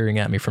eyes peering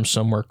at me from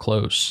somewhere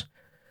close.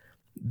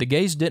 The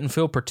gaze didn't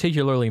feel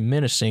particularly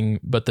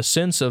menacing, but the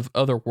sense of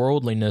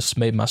otherworldliness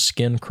made my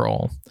skin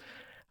crawl.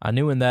 I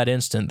knew in that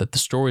instant that the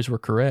stories were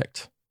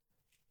correct.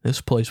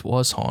 This place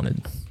was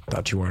haunted.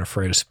 Thought you weren't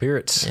afraid of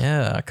spirits.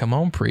 Yeah, come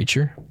on,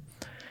 preacher.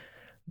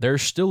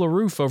 There's still a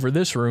roof over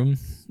this room,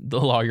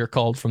 the lawyer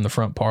called from the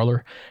front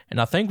parlor,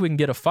 and I think we can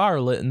get a fire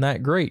lit in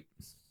that grate.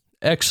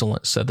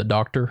 Excellent, said the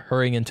doctor,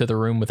 hurrying into the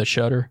room with a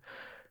shudder.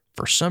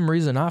 For some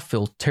reason, I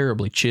feel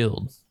terribly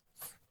chilled.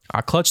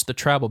 I clutched the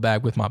travel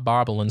bag with my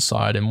Bible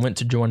inside and went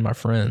to join my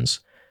friends.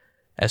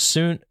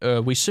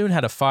 We soon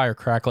had a fire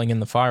crackling in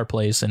the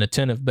fireplace and a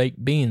tin of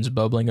baked beans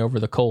bubbling over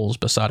the coals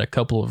beside a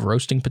couple of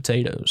roasting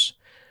potatoes.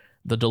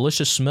 The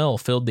delicious smell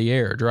filled the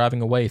air,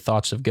 driving away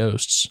thoughts of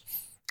ghosts.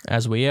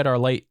 As we ate our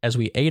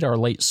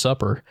late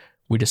supper,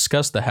 we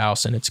discussed the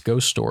house and its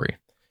ghost story.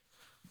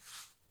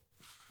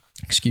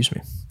 Excuse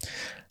me.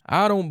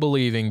 I don't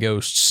believe in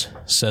ghosts,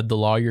 said the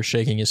lawyer,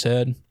 shaking his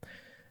head.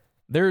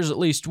 There's at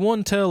least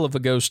one tale of a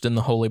ghost in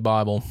the Holy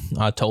Bible,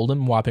 I told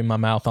him, wiping my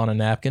mouth on a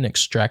napkin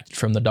extracted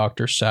from the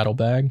doctor's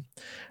saddlebag.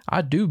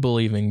 I do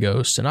believe in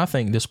ghosts, and I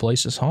think this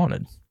place is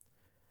haunted.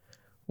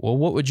 Well,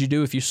 what would you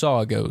do if you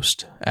saw a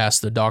ghost?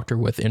 Asked the doctor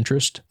with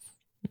interest.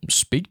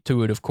 Speak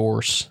to it, of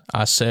course,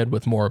 I said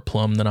with more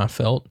aplomb than I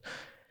felt.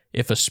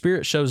 If a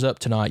spirit shows up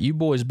tonight, you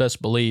boys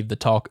best leave the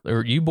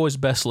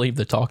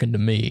talking to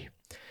me.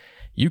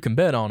 You can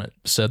bet on it,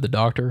 said the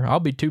doctor. I'll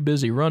be too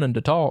busy running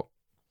to talk.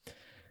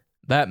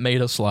 That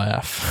made us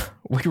laugh.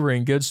 We were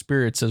in good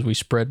spirits as we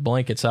spread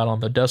blankets out on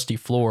the dusty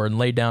floor and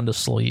lay down to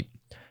sleep.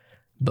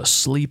 But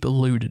sleep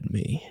eluded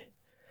me.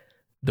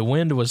 The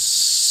wind was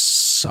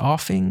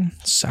soughing.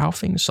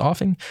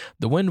 The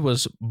wind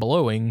was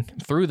blowing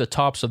through the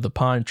tops of the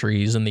pine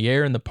trees, and the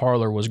air in the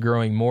parlor was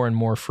growing more and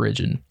more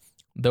frigid,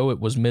 though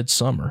it was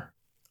midsummer.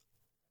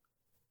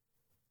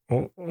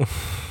 Oh.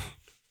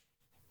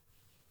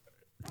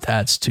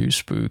 That's too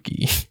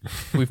spooky.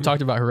 We've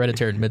talked about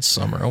Hereditary and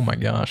Midsummer. Oh my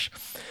gosh.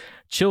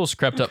 Chills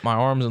crept up my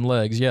arms and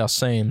legs. Yeah,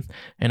 same.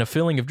 And a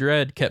feeling of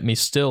dread kept me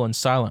still and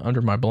silent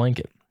under my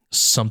blanket.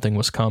 Something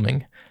was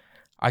coming.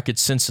 I could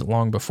sense it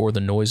long before the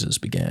noises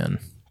began.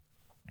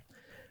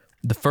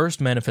 The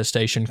first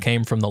manifestation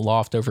came from the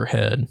loft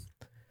overhead.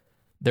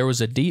 There was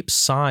a deep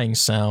sighing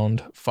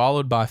sound,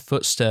 followed by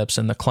footsteps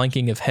and the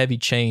clanking of heavy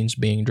chains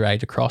being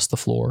dragged across the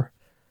floor.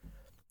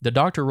 The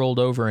doctor rolled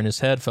over and his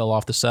head fell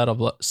off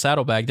the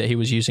saddlebag that he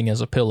was using as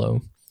a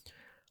pillow.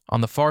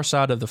 On the far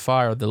side of the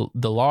fire, the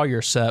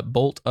lawyer sat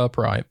bolt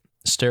upright,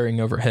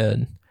 staring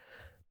overhead.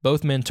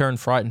 Both men turned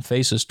frightened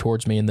faces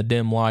towards me in the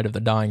dim light of the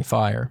dying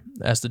fire,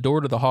 as the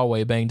door to the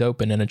hallway banged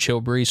open and a chill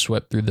breeze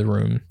swept through the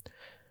room.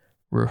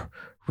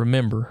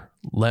 Remember,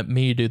 let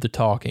me do the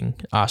talking,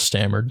 I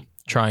stammered,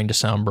 trying to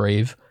sound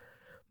brave.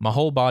 My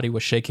whole body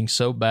was shaking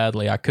so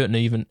badly I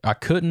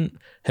couldn't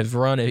have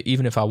run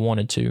even if I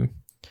wanted to.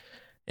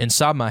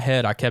 Inside my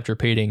head, I kept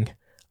repeating,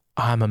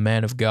 I'm a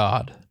man of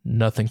God.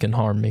 Nothing can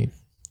harm me.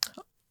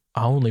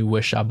 I only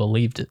wish I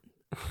believed it.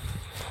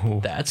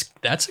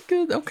 That's a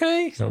good,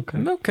 okay.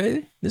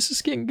 This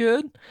is getting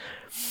good.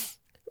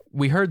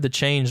 We heard the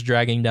chains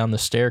dragging down the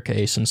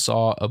staircase and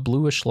saw a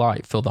bluish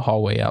light fill the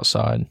hallway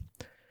outside.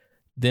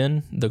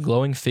 Then the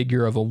glowing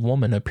figure of a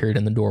woman appeared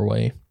in the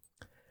doorway.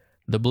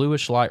 The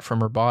bluish light from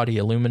her body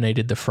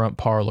illuminated the front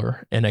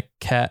parlor and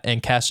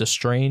cast a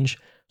strange,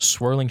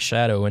 swirling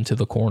shadow into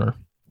the corner.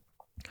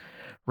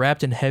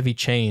 Wrapped in heavy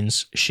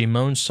chains, she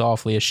moaned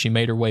softly as she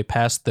made her way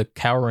past the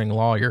cowering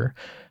lawyer,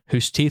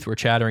 whose teeth were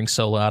chattering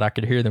so loud I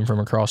could hear them from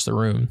across the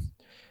room.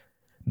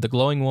 The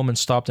glowing woman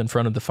stopped in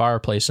front of the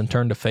fireplace and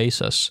turned to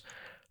face us,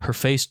 her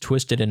face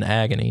twisted in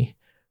agony,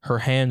 her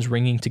hands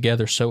wringing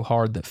together so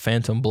hard that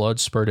phantom blood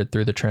spurted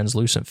through the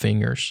translucent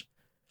fingers.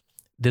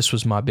 This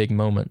was my big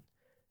moment,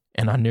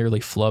 and I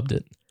nearly flubbed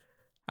it.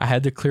 I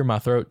had to clear my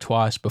throat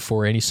twice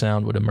before any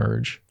sound would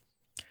emerge.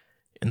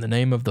 In the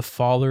name of the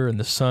Father and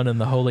the Son and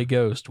the Holy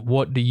Ghost,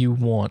 what do you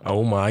want?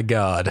 Oh my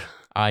God,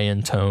 I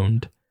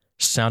intoned,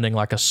 sounding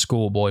like a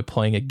schoolboy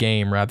playing a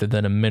game rather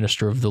than a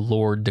minister of the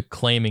Lord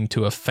declaiming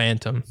to a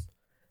phantom.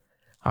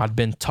 I'd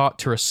been taught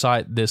to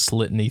recite this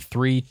litany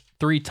three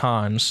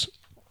times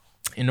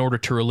in order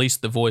to release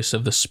the voice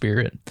of the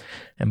spirit,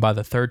 and by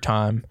the third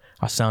time,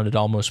 I sounded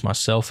almost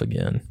myself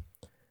again.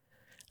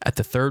 At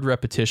the third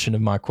repetition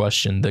of my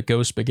question, the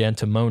ghost began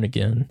to moan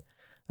again,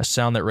 a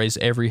sound that raised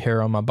every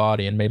hair on my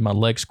body and made my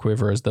legs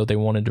quiver as though they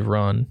wanted to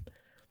run.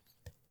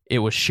 It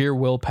was sheer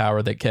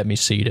willpower that kept me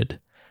seated.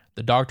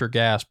 The doctor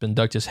gasped and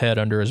ducked his head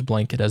under his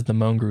blanket as the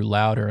moan grew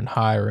louder and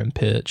higher in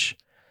pitch.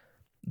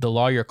 The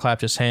lawyer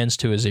clapped his hands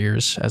to his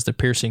ears as the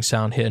piercing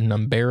sound hit an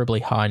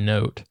unbearably high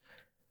note.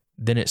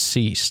 Then it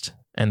ceased,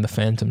 and the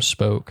phantom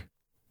spoke.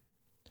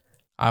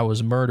 "I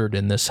was murdered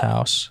in this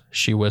house,"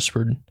 she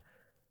whispered.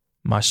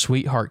 "My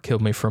sweetheart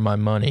killed me for my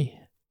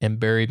money and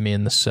buried me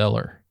in the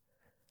cellar.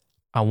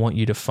 I want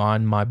you to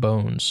find my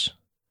bones.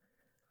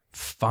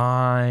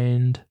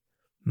 Find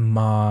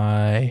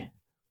my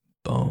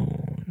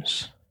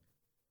bones."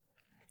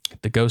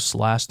 The ghost's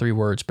last 3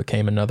 words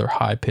became another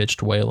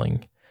high-pitched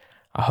wailing.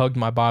 I hugged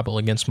my Bible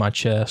against my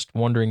chest,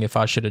 wondering if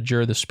I should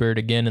adjure the spirit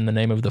again in the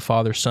name of the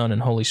Father, Son,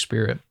 and Holy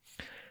Spirit.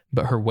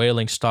 But her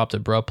wailing stopped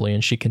abruptly,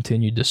 and she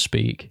continued to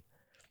speak.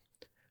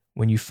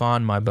 "When you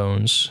find my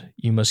bones,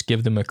 you must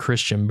give them a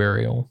Christian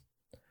burial.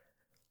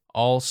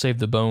 All save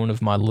the bone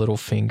of my little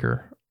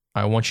finger.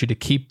 I want you to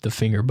keep the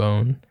finger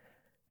bone,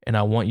 and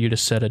I want you to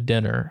set a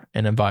dinner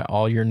and invite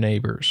all your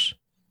neighbors.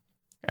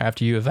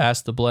 After you have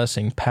asked the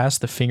blessing, pass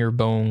the finger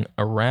bone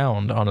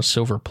around on a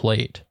silver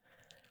plate.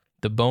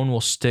 The bone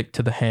will stick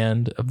to the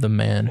hand of the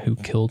man who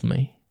killed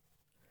me."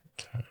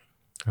 Okay.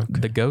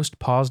 The ghost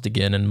paused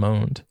again and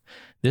moaned.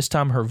 This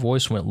time her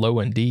voice went low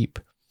and deep.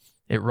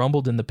 It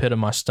rumbled in the pit of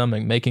my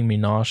stomach, making me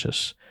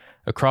nauseous.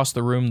 Across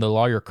the room, the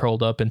lawyer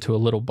curled up into a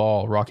little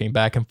ball, rocking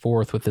back and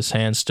forth with his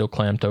hands still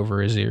clamped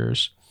over his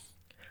ears.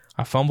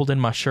 I fumbled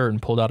in my shirt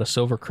and pulled out a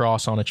silver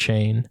cross on a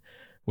chain,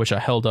 which I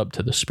held up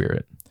to the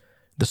spirit.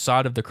 The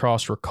sight of the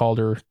cross recalled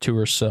her to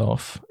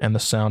herself, and the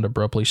sound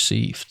abruptly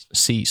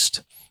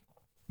ceased.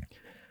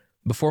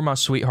 "Before my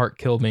sweetheart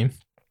killed me,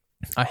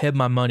 I hid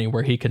my money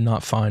where he could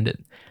not find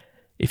it.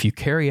 If you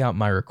carry out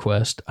my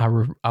request,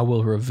 I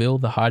will reveal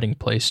the hiding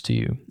place to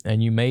you,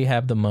 and you may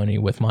have the money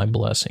with my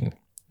blessing,"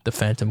 the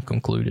phantom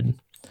concluded.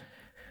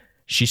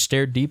 She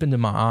stared deep into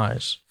my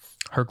eyes,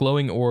 her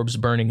glowing orbs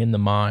burning into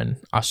mine.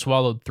 I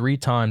swallowed 3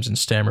 times and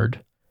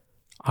stammered,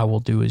 "I will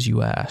do as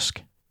you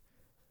ask."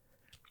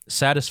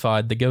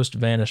 Satisfied, the ghost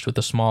vanished with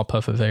a small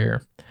puff of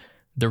air.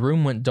 The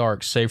room went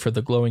dark save for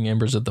the glowing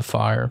embers of the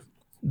fire.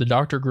 The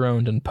doctor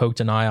groaned and poked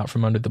an eye out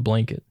from under the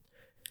blanket.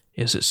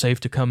 "Is it safe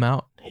to come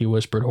out?" he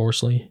whispered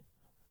hoarsely.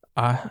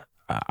 I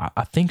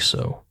think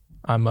so,"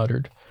 I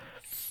muttered.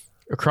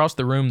 Across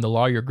the room, the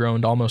lawyer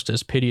groaned almost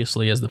as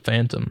piteously as the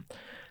phantom.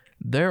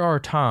 "There are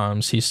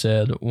times," he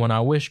said, "when I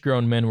wish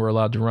grown men were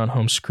allowed to run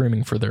home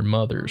screaming for their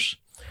mothers."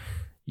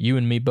 "You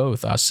and me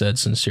both," I said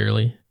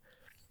sincerely.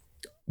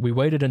 We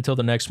waited until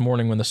the next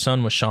morning when the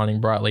sun was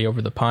shining brightly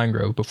over the pine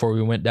grove before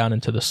we went down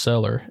into the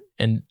cellar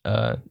and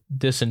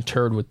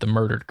disinterred with the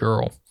murdered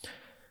girl.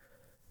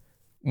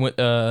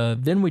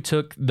 Then we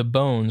took the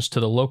bones to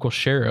the local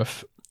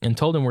sheriff and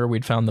told him where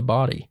we'd found the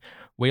body.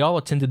 We all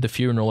attended the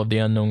funeral of the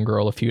unknown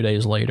girl a few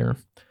days later.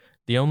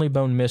 The only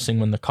bone missing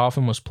when the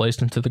coffin was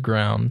placed into the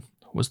ground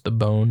was the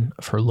bone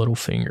of her little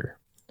finger.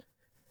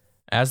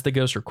 As the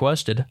ghost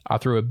requested, I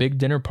threw a big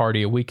dinner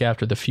party a week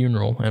after the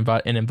funeral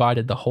and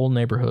invited the whole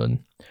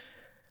neighborhood.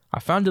 I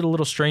found it a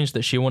little strange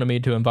that she wanted me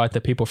to invite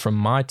the people from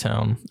my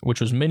town,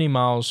 which was many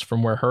miles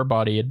from where her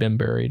body had been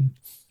buried.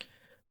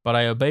 But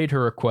I obeyed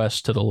her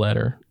request to the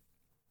letter.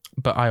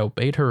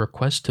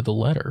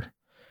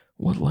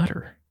 What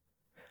letter?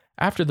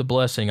 After the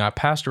blessing, I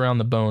passed around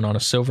the bone on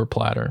a silver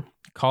platter,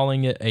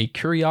 calling it a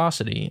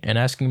curiosity and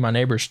asking my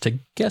neighbors to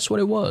guess what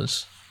it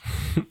was.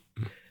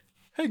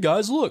 "Hey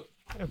guys, look.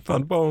 I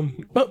found a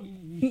bone.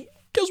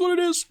 Guess what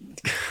it is?"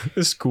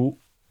 This is cool.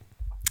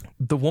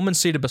 The woman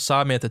seated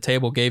beside me at the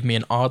table gave me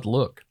an odd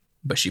look,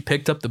 but she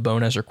picked up the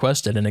bone as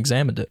requested and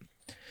examined it.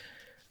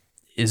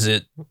 "Is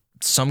it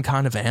some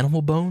kind of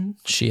animal bone?"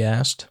 she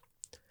asked.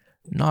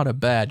 "Not a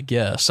bad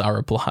guess," I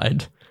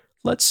replied.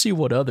 "Let's see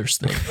what others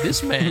think.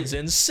 This man's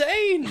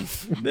insane.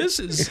 This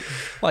is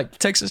like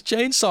Texas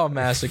Chainsaw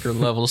Massacre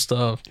level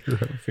stuff."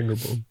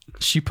 Fingerbone.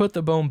 She put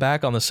the bone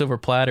back on the silver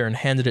platter and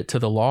handed it to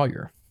the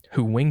lawyer,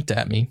 who winked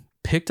at me,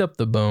 picked up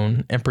the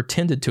bone, and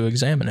pretended to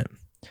examine it.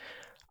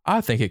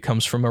 "I think it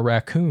comes from a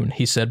raccoon,"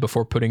 he said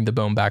before putting the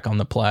bone back on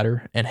the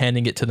platter and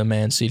handing it to the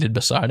man seated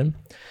beside him.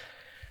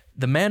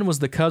 The man was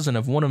the cousin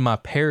of one of my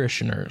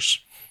parishioners,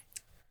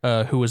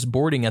 who was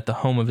boarding at the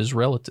home of his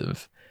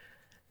relative.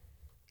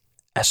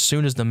 As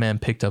soon as the man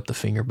picked up the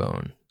finger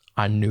bone,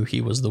 I knew he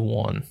was the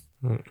one.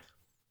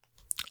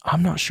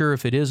 "I'm not sure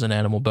if it is an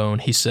animal bone,"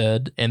 he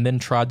said, and then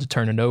tried to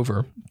turn it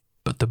over,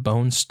 but the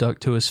bone stuck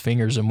to his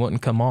fingers and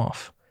wouldn't come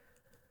off.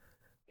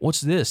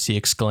 "What's this?" he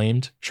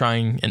exclaimed,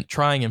 trying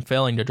and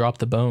failing to drop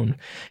the bone.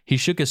 He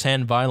shook his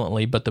hand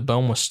violently, but the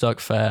bone was stuck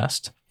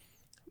fast.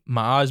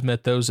 My eyes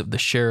met those of the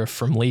sheriff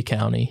from Lee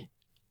County.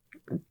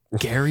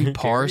 Gary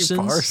Parsons?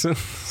 Gary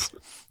Parsons.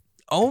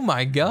 Oh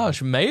my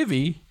gosh,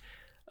 maybe.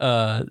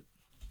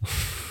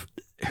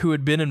 who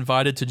had been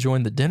invited to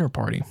join the dinner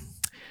party.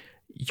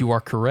 You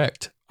are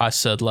correct, I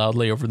said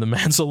loudly over the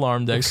man's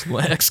alarmed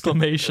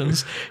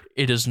exclamations.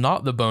 It is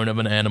not the bone of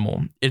an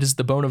animal. It is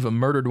the bone of a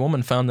murdered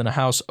woman found in a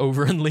house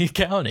over in Lee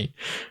County.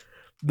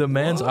 The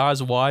man's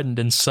eyes widened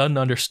in sudden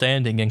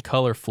understanding and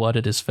color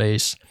flooded his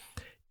face.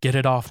 Get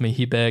it off me,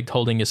 he begged,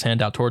 holding his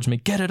hand out towards me.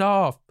 Get it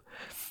off.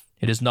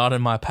 It is not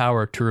in my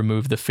power to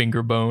remove the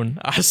finger bone,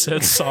 I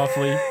said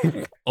softly.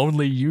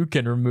 Only you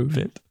can remove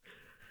it.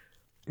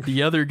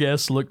 The other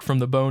guests looked from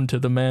the bone to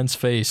the man's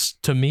face,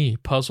 to me,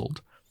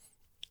 puzzled.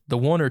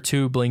 Then one or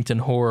two blinked in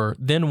horror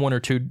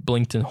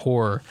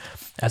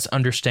as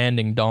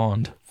understanding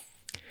dawned.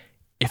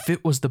 If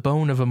it was the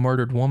bone of a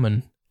murdered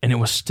woman and it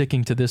was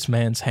sticking to this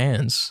man's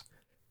hands,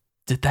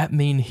 did that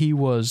mean he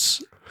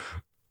was...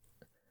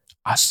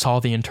 I saw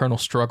the internal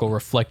struggle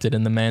reflected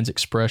in the man's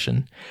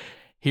expression.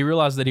 He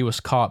realized that he was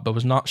caught, but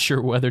was not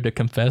sure whether to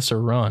confess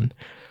or run.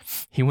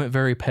 He went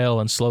very pale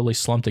and slowly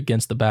slumped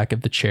against the back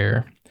of the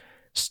chair,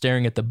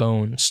 staring at the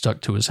bone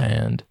stuck to his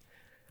hand.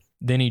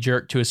 Then he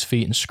jerked to his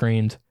feet and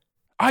screamed,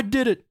 I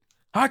did it!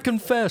 I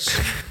confess!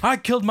 I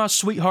killed my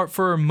sweetheart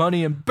for her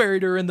money and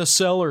buried her in the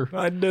cellar!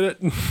 I did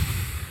it!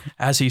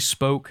 As he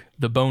spoke,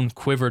 the bone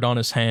quivered on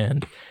his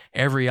hand.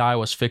 Every eye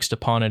was fixed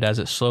upon it as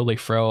it slowly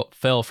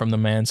fell from the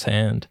man's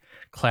hand,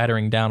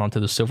 clattering down onto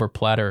the silver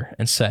platter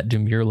and sat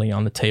demurely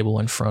on the table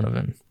in front of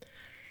him.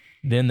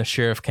 Then the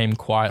sheriff came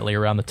quietly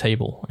around the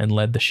table and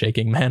led the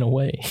shaking man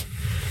away.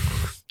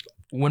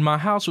 When my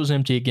house was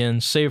empty again,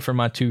 save for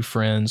my two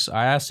friends,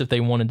 I asked if they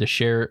wanted to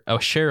share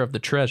a share of the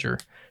treasure,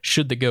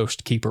 should the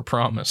ghost keep her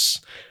promise.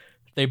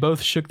 They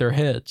both shook their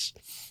heads.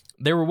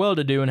 They were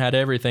well-to-do and had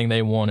everything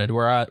they wanted,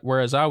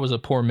 whereas I was a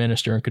poor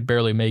minister and could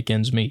barely make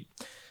ends meet.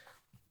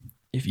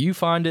 If you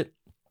find it,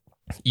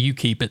 you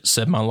keep it,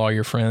 said my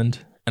lawyer friend,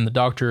 and the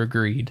doctor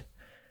agreed.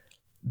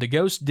 The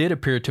ghost did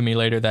appear to me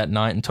later that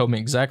night and told me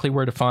exactly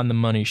where to find the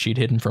money she'd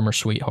hidden from her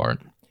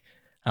sweetheart.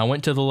 I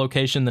went to the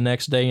location the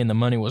next day and the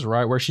money was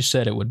right where she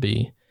said it would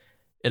be.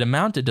 It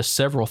amounted to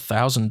several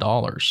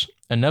 $1,000s,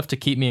 enough to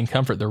keep me in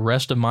comfort the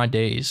rest of my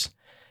days.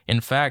 In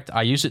fact,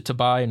 I used it to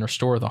buy and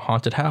restore the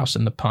haunted house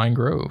in the Pine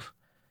Grove.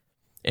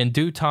 In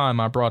due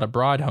time, I brought a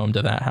bride home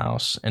to that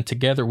house, and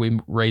together we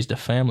raised a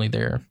family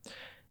there.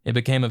 It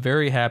became a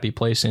very happy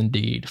place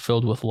indeed,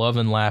 filled with love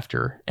and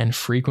laughter, and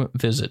frequent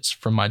visits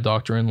from my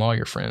doctor and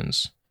lawyer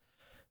friends.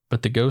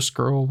 But the ghost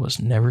girl was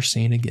never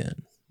seen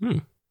again.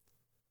 It's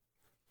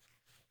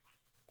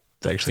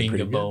actually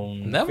pretty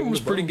good. That one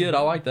was pretty good.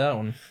 I like that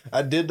one.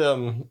 I did,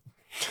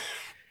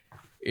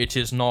 It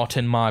is not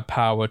in my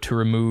power to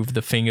remove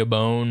the finger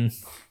bone.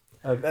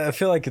 I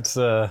feel like it's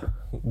the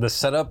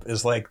setup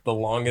is like the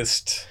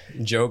longest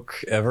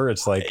joke ever.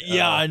 It's like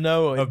I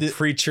know a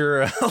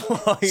preacher, a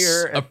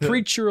lawyer, a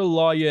preacher, a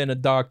lawyer, and a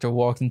doctor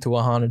walked into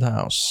a haunted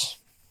house.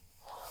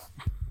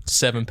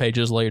 7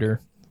 pages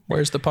later,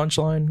 where's the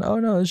punchline? Oh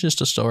no, it's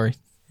just a story.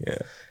 Yeah,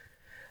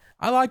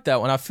 I like that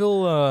one. I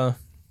feel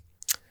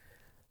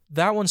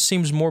that one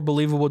seems more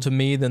believable to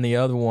me than the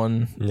other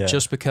one,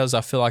 just because I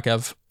feel like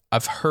I've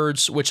heard,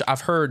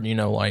 you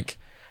know, like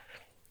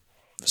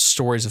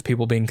stories of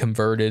people being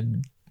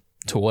converted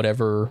to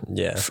whatever,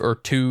 or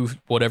to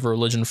whatever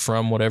religion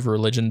from whatever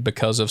religion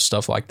because of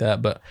stuff like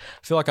that. But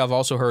I feel like I've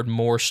also heard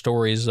more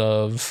stories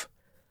of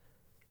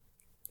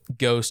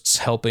ghosts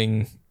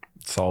helping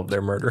solve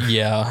their murder.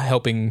 Yeah,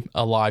 helping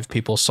alive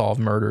people solve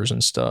murders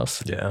and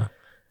stuff. Yeah,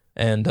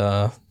 and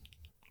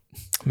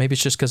maybe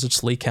it's just because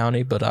it's Lee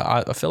County, but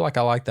I feel like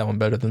I like that one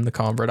better than the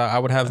convert. I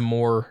would have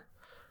more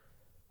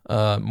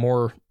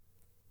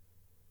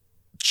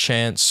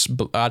chance,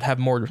 I'd have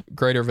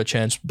greater of a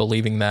chance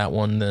believing that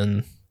one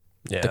than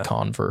the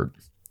convert.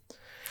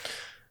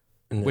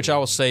 Which I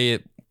will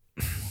say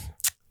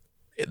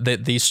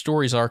that these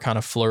stories are kind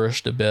of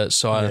flourished a bit,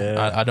 so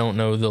I don't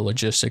know the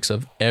logistics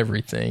of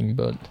everything,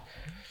 but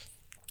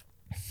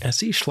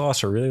Se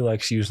Shlosser really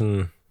likes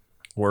using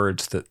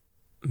words that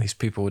these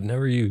people would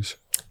never use.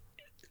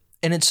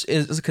 And it's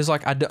because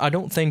like I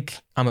don't think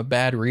I'm a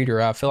bad reader.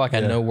 I feel like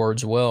I know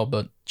words well,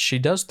 but she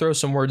does throw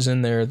some words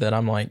in there that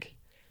I'm like,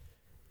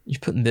 you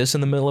putting this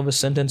in the middle of a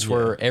sentence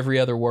where every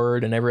other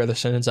word and every other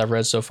sentence I've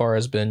read so far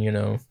has been, you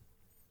know,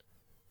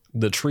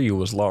 the tree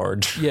was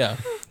large. Yeah,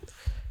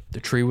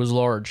 the tree was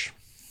large.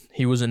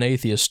 He was an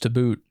atheist to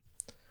boot.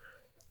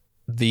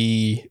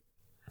 The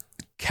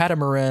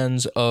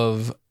catamarans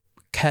of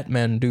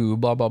Kathmandu,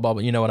 blah blah blah.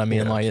 You know what I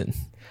mean? Like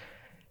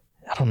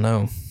I don't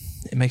know.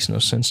 It makes no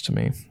sense to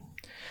me.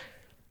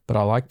 But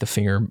I like the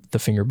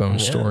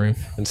Fingerbone story.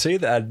 And see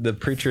that the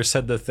preacher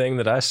said the thing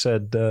that I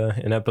said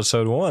in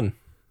episode 1.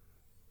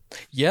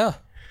 Yeah,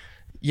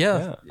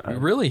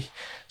 really.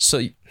 So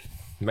it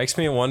makes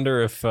me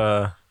wonder if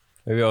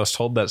maybe I was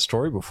told that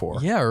story before.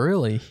 Yeah,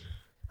 really.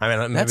 I mean,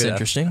 maybe that's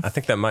interesting. I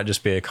think that might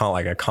just be a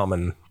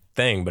common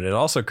thing, but it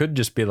also could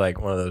just be like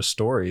one of those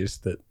stories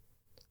that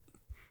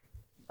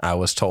I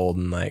was told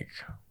and like,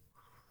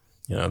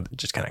 you know, it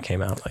just kind of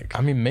came out like.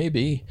 I mean,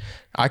 maybe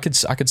I could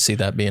see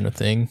that being a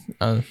thing.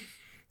 I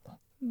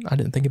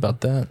didn't think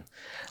about that.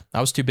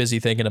 I was too busy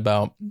thinking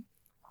about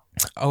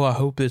Oh, I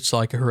hope it's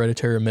like a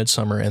Hereditary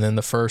Midsummer, and then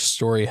the first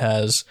story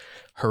has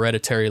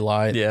Hereditary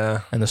Light,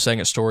 Yeah. and the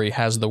second story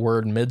has the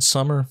word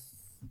Midsummer.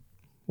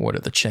 What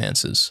are the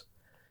chances?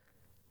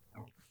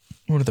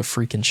 What are the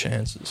freaking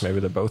chances? Maybe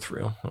they're both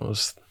real.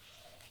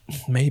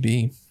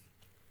 Maybe.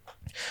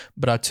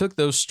 But I took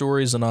those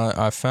stories and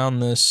I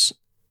found this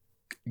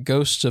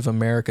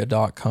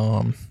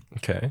ghostsofamerica.com.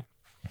 Okay.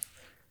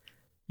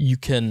 You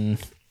can,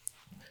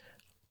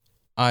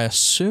 I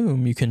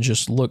assume you can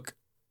just look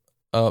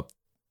up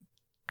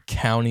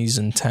counties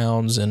and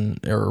towns and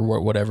or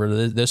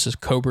whatever. This is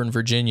Coburn,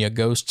 Virginia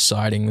ghost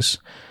sightings.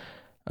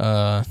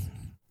 There's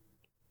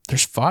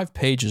 5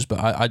 pages, but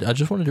I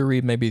just wanted to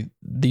read maybe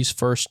these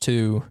first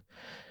 2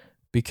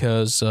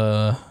 because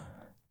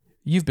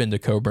you've been to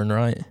Coburn,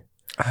 right?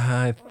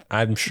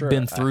 I'm sure.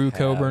 Been through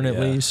Coburn at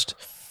least.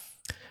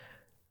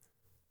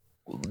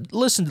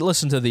 Listen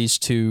to these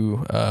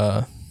 2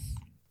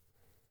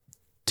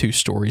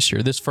 stories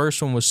here. This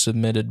first one was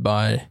submitted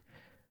by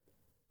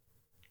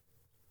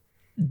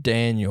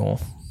Danny. Daniel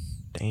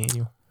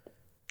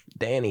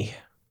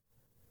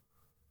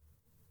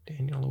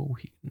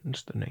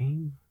O'Heaton's the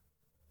name.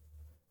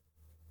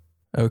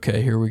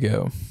 Okay, here we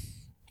go.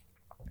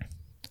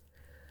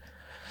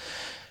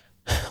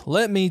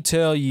 Let me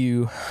tell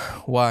you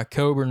why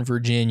Coburn,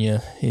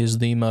 Virginia is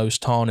the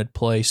most haunted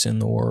place in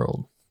the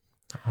world.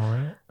 All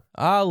right.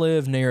 I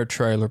live near a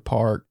trailer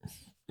park.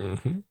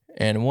 Mm-hmm.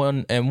 And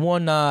one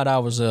night I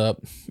was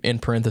up, in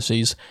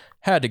parentheses,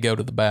 had to go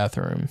to the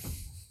bathroom.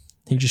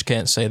 He just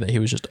can't say that he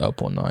was just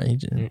up one night. He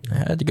just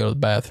had to go to the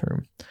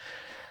bathroom.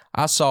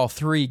 I saw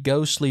 3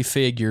 ghostly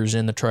figures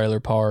in the trailer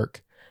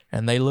park,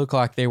 and they looked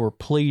like they were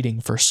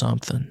pleading for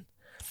something.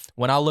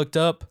 When I looked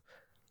up,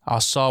 I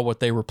saw what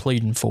they were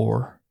pleading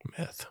for.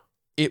 Meth.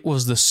 It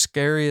was the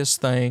scariest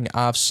thing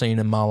I've seen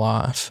in my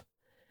life.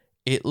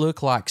 It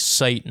looked like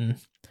Satan,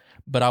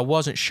 but I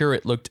wasn't sure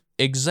it looked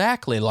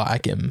exactly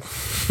like him.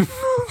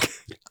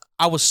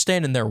 I was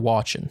standing there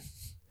watching.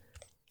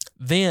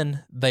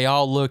 Then they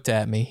all looked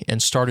at me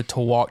and started to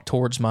walk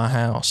towards my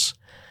house.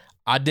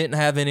 I didn't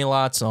have any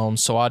lights on,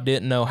 so I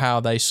didn't know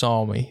how they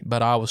saw me,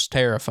 but I was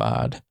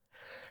terrified.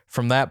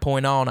 From that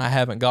point on, I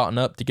haven't gotten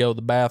up to go to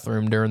the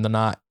bathroom during the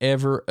night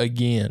ever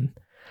again.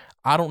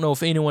 I don't know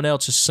if anyone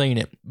else has seen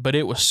it, but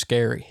it was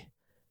scary.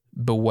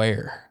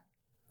 Beware.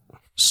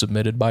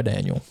 Submitted by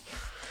Daniel.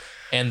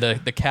 And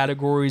the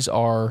categories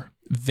are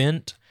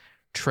vent,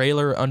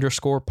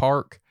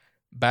 trailer_park,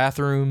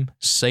 bathroom,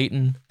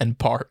 Satan, and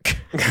park.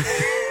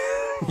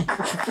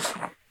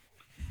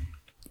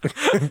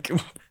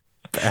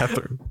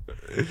 Bathroom.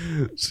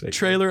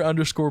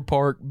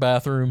 Trailer_park,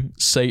 bathroom,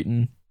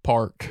 Satan,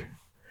 park.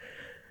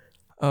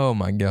 Oh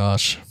my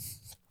gosh.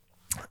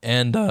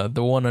 And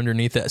the one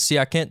underneath that. See,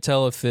 I can't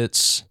tell if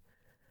it's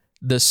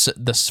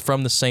this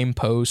from the same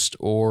post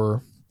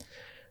or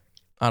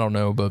I don't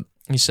know, but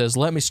he says,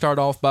 "Let me start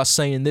off by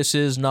saying this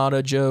is not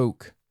a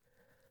joke.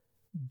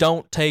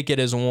 Don't take it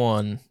as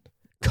one.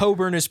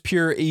 Coburn is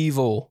pure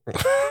evil.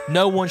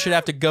 No one should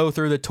have to go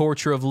through the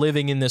torture of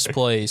living in this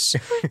place.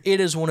 It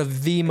is one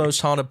of the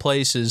most haunted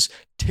places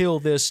till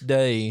this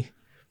day.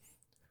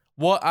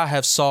 What I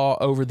have saw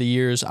over the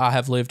years I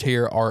have lived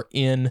here are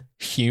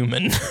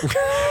inhuman."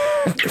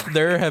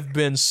 There have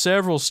been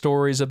several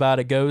stories about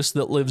a ghost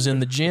that lives in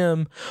the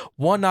gym.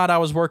 One night I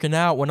was working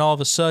out when all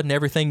of a sudden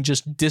everything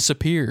just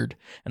disappeared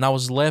and I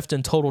was left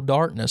in total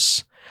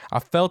darkness. I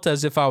felt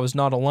as if I was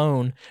not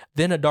alone.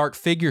 Then a dark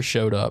figure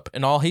showed up,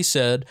 and all he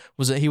said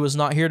was that he was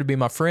not here to be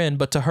my friend,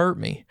 but to hurt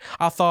me.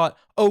 I thought,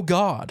 oh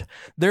God,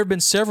 there have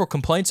been several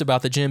complaints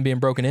about the gym being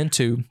broken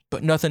into,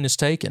 but nothing is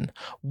taken.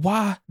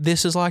 Why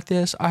this is like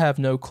this, I have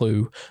no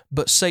clue,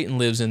 but Satan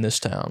lives in this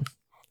town.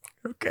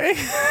 Okay.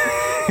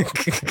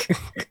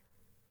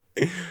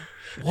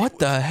 What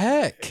the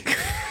heck?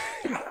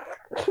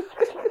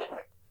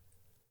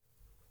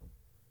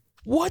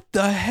 What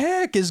the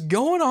heck is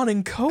going on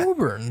in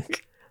Coburn?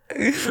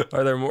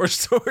 Are there more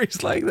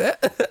stories like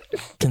that?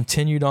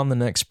 Continued on the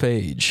next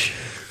page.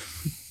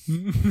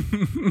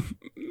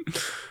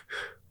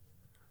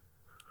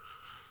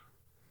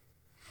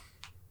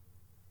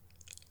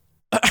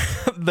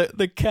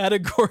 The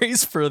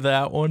categories for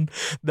that one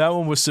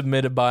was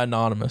submitted by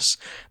Anonymous.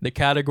 The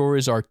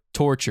categories are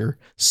torture,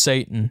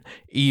 Satan,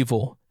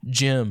 evil,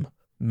 gym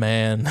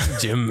man.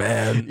 Gym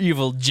man.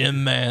 Evil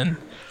gym man.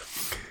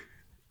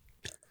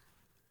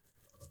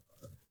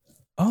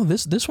 Oh,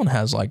 this one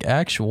has like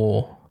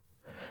actual.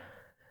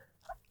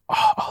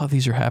 Oh,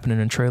 these are happening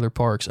in trailer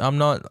parks. There's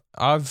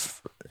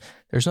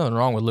nothing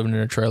wrong with living in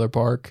a trailer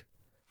park.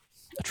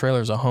 A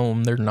trailer's a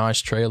home. They're nice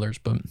trailers,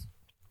 but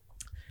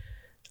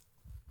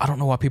I don't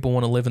know why people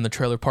want to live in the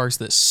trailer parks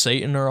that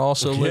Satan are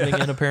also living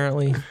in,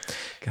 apparently.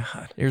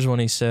 God. Here's one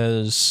he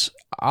says,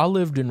 I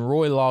lived in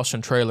Roy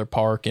Lawson Trailer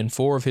Park in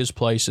 4 of his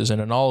places, and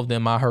in all of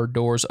them I heard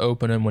doors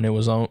opening when it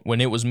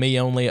was me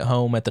only at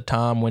home at the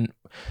time when...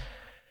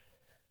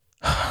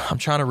 I'm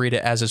trying to read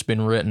it as it's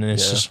been written, and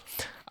it's just...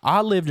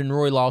 I lived in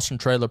Roy Lawson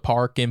Trailer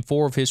Park in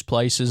 4 of his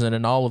places, and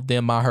in all of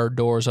them I heard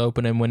doors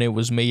opening when it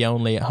was me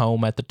only at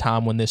home at the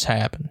time when this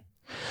happened.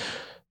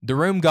 The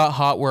room got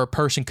hot where a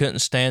person couldn't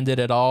stand it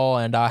at all,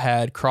 and I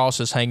had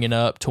crosses hanging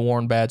up to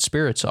warn bad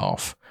spirits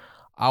off.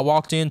 I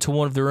walked into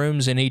one of the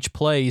rooms in each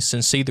place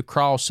and see the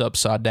cross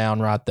upside down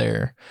right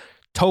there.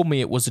 Told me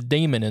it was a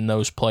demon in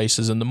those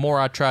places, and the more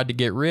I tried to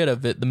get rid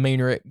of it, the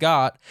meaner it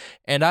got,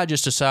 and I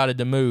just decided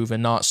to move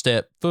and not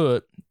steep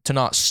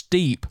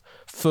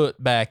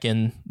foot back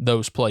in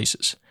those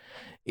places.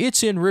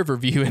 It's in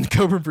Riverview in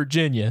Coburn,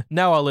 Virginia.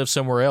 Now I live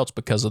somewhere else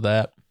because of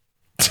that.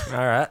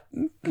 All right.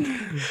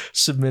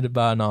 Submitted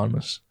by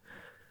Anonymous.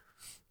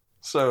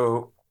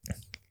 So,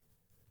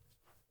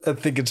 I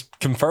think it's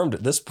confirmed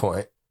at this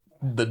point.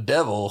 The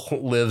devil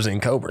lives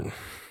in Coburn.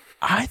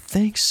 I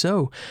think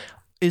so.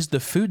 Is the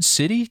Food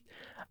City?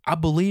 I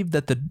believe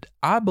that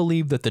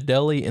the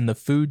deli in the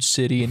Food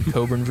City in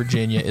Coburn,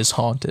 Virginia is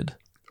haunted.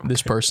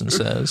 This person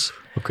says.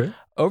 Okay.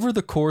 Over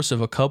the course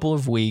of a couple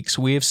of weeks,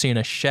 we have seen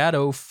a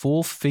shadow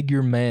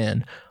full-figure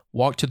man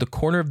walk to the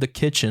corner of the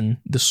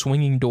kitchen. The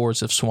swinging doors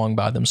have swung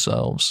by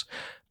themselves.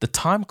 The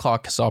time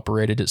clock has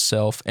operated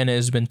itself, and it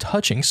has been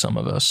touching some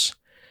of us.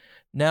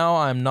 Now,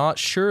 I'm not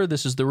sure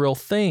this is the real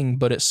thing,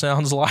 but it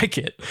sounds like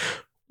it.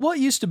 What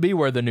used to be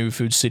where the new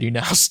Food City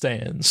now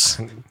stands?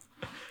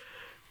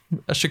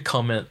 I should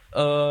comment.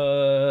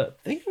 I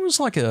think it was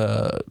like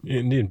a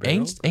Indian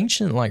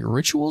ancient like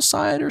ritual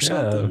site or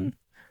something.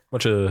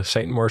 Bunch of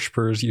Satan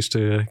worshippers used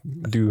to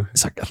do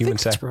human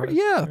sacrifice.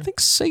 I think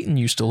Satan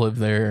used to live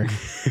there.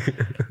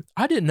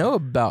 I didn't know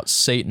about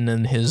Satan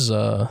and his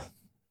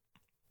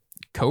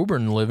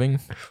Coburn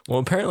living. Well,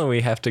 apparently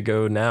we have to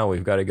go now.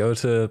 We've got to go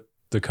to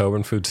the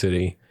Coburn Food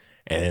City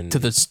and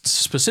to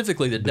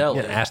specifically the deli.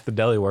 And ask the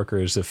deli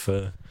workers if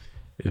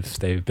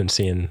they've been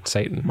seeing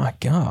Satan. My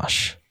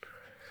gosh.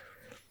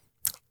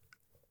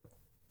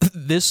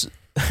 This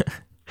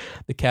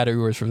the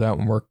categories for that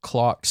one were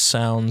clock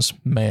sounds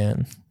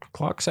man.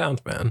 Clock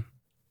sounds man.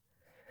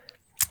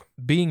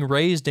 Being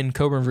raised in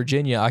Coburn,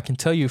 Virginia, I can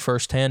tell you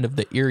firsthand of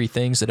the eerie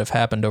things that have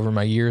happened over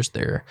my years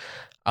there.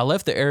 I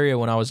left the area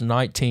when I was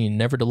 19,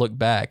 never to look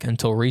back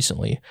until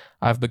recently.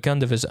 I've begun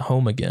to visit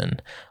home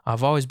again.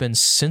 I've always been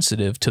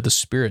sensitive to the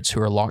spirits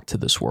who are locked to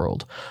this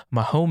world.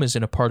 My home is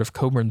in a part of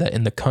Coburn that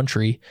in the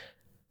country,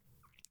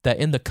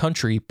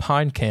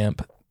 Pine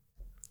Camp.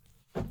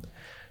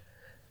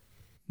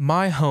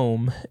 My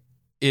home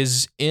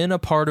is in a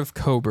part of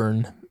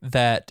Coburn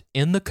that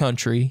in the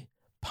country,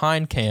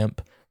 Pine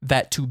Camp,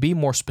 that to be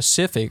more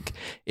specific,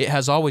 it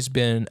has always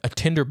been a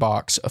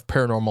tinderbox of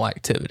paranormal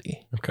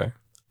activity. Okay.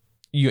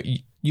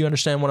 You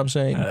understand what I'm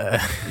saying?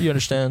 You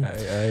understand?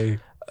 I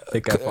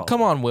think I follow.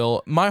 Come on,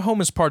 Will. My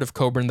home is part of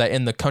Coburn that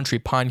in the country,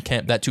 Pine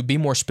Camp, that to be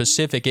more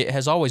specific, it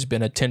has always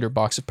been a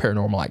tinderbox of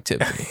paranormal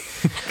activity.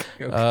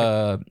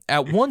 Okay.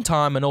 At one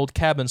time, an old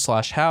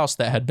cabin/house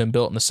that had been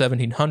built in the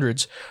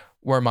 1700s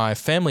where my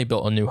family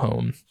built a new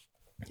home.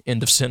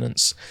 End of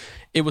sentence.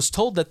 It was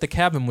told that the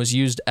cabin was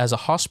used as a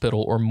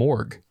hospital or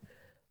morgue,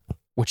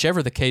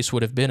 whichever the case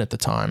would have been at the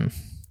time.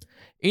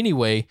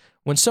 Anyway,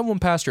 when someone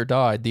passed or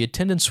died, the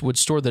attendants would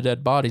store the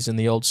dead bodies in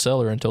the old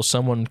cellar until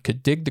someone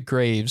could dig the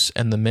graves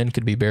and the men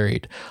could be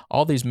buried.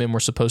 All these men were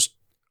supposed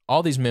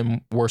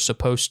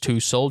to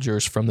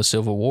soldiers from the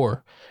Civil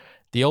War.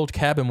 The old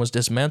cabin was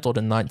dismantled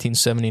in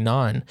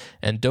 1979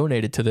 and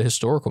donated to the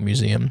Historical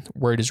Museum,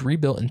 where it is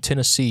rebuilt in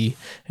Tennessee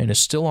and is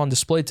still on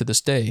display to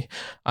this day.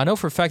 I know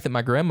for a fact that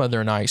my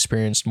grandmother and I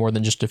experienced more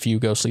than just a few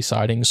ghostly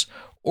sightings.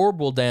 Orb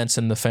will dance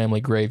in the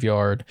family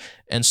graveyard,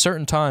 and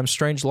certain times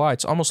strange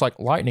lights, almost like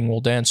lightning, will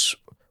dance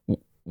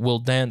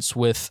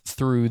with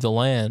through the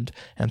land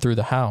and through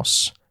the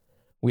house.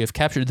 We have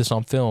captured this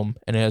on film,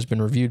 and it has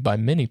been reviewed by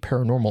many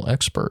paranormal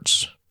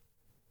experts.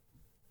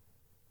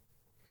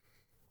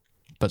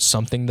 But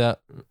something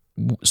that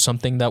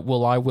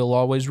I will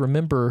always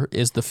remember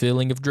is the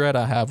feeling of dread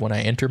I have when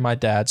I enter my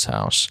dad's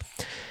house.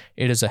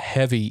 It is a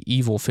heavy,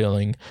 evil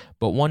feeling,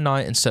 but one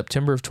night in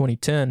September of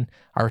 2010,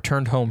 I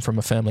returned home from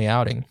a family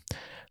outing.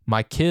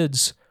 My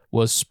kids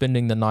was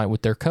spending the night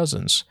with their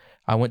cousins.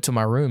 I went to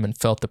my room and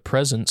felt the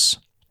presence,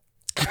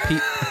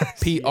 presents,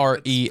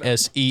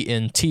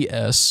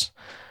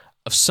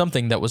 of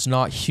something that was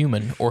not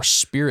human or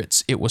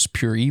spirits. It was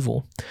pure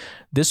evil.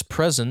 This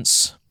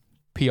presence,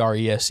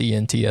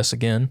 presents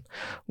again,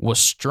 was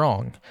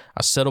strong.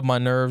 I settled my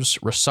nerves,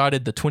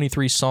 recited the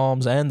 23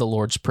 Psalms and the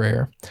Lord's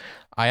Prayer.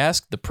 I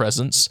asked the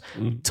presence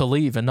to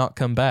leave and not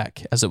come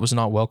back, as it was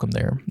not welcome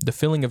there. The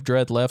feeling of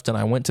dread left, and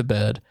I went to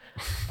bed.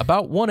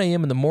 About 1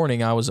 a.m. in the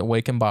morning, I was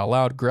awakened by a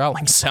loud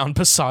growling sound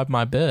beside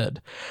my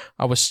bed.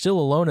 I was still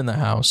alone in the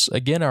house.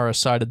 Again, I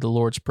recited the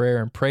Lord's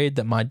Prayer and prayed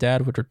that my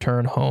dad would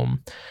return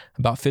home.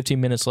 About 15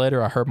 minutes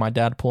later, I heard my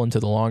dad pull into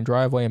the long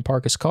driveway and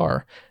park his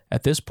car.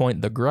 At this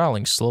point, the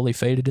growling slowly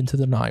faded into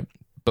the night.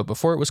 But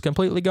before it was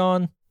completely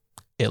gone,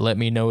 it let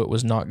me know it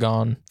was not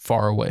gone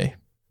far away.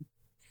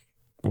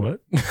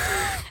 What?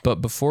 But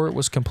before it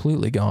was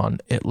completely gone,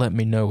 it let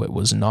me know it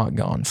was not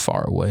gone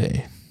far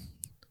away.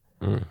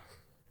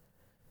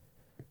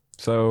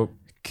 So,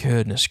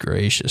 goodness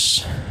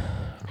gracious.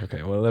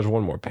 Okay, well, there's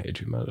one more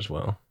page. We might as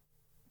well.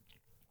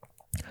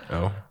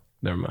 Oh,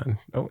 never mind.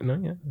 Oh, no,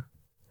 yeah.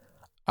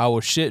 I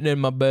was sitting in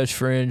my best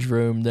friend's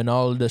room, then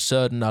all of a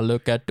sudden I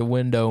look at the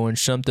window and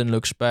something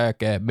looks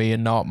back at me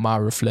and not my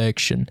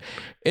reflection.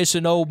 It's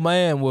an old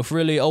man with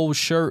really old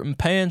shirt and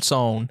pants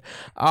on.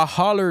 I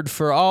hollered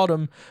for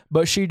Autumn,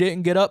 but she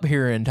didn't get up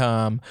here in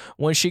time.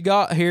 When she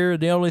got here,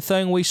 the only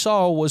thing we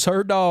saw was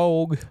her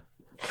dog.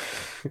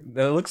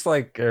 That looks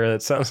like, or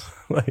that sounds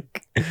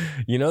like,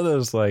 you know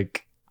those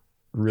like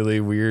really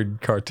weird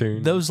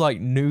cartoons? Those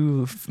like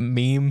new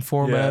meme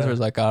formats where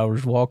it's like, I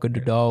was walking the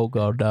dog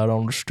out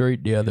on the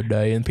street the other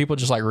day, and people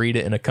just like read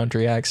it in a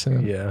country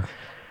accent. Yeah.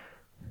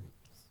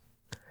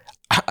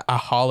 I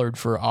hollered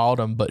for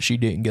Autumn, but she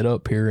didn't get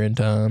up here in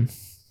time.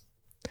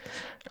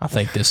 I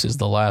think this is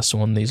the last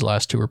one. These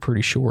last two are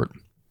pretty short.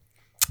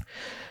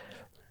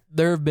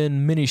 There have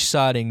been many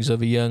sightings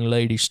of a young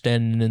lady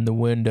standing in the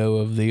window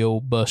of the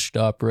old bus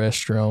stop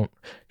restaurant.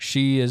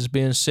 She has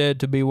been said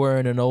to be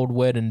wearing an old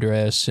wedding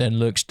dress and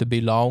looks to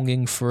be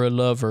longing for a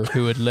lover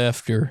who had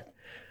left her.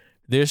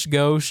 This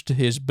ghost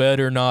is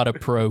better not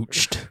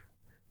approached.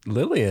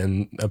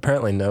 Lillian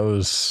apparently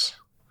knows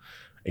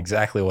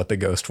exactly what the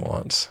ghost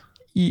wants.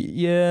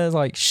 Yeah,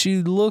 like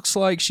she looks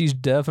like she's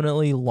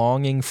definitely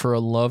longing for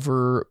a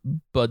lover,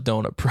 but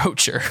don't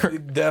approach her.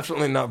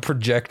 Definitely not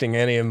projecting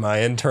any of my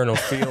internal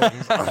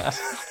feelings on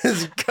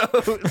this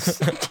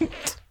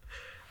ghost.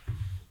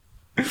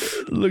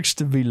 Looks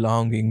to be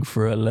longing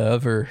for a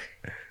lover.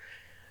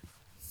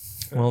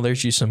 Well,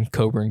 there's you some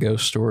Cobra and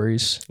Ghost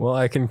stories. Well,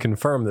 I can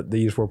confirm that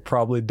these were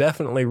probably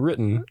definitely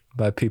written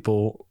by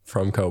people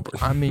from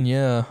Cobra. I mean,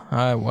 yeah,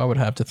 I would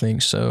have to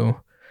think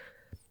so.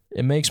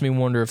 It makes me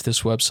wonder if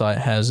this website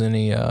has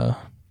any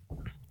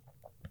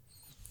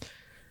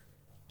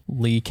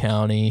Lee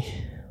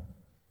County.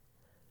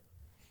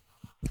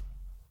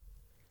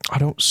 I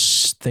don't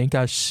think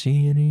I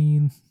see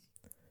any.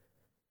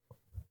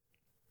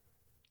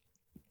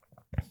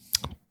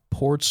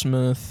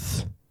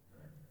 Portsmouth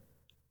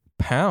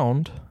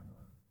Pound.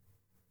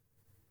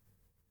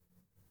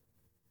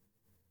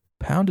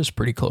 Pound is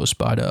pretty close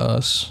by to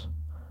us.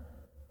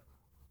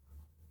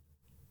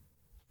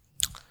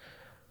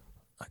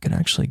 I can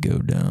actually go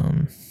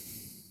down,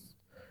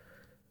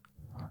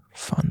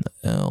 find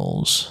the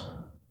L's.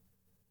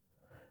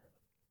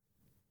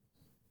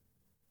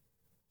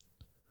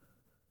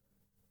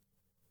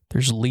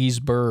 There's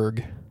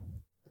Leesburg.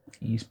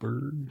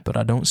 But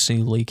I don't see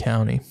Lee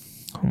County.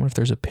 I wonder if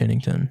there's a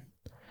Pennington.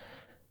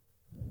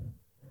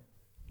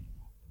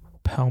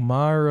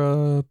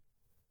 Palmyra,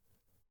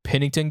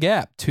 Pennington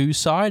Gap, 2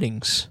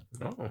 sightings.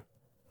 Oh.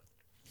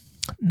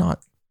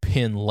 Not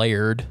Penn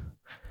Laird.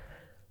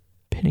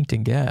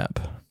 Pennington Gap.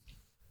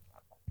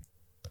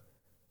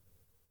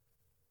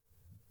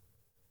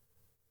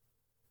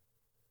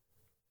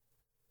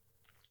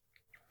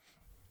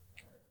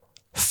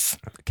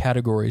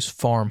 Categories: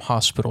 farm,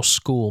 hospital,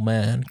 school,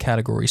 man.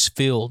 Categories: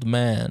 field,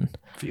 man.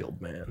 Field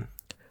man.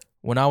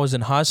 When I was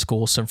in high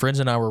school, some friends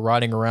and I were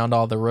riding around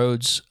all the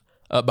roads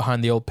up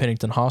behind the old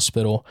Pennington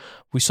Hospital.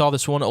 We saw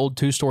this one old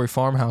 2-story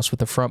farmhouse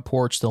with a front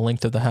porch the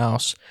length of the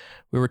house.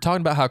 We were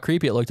talking about how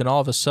creepy it looked, and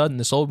all of a sudden,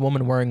 this old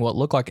woman wearing what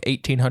looked like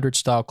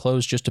 1800s-style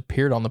clothes just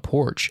appeared on the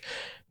porch.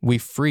 We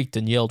freaked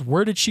and yelled,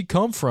 "Where did she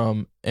come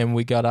from?" And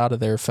we got out of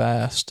there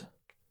fast.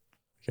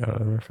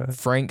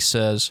 Frank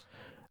says,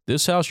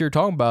 "This house you're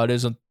talking about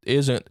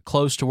isn't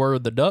close to where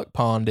the duck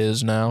pond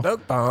is now."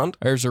 Duck pond?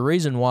 There's a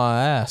reason why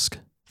I ask.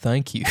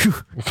 Thank you.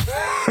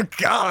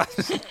 God.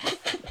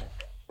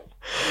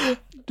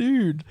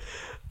 Dude,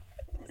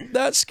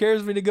 that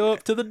scares me to go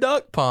up to the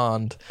duck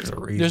pond.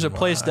 There's a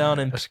place down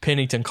in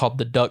Pennington called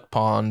the Duck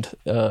Pond.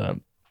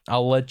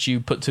 I'll let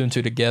you put 2 and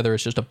 2 together.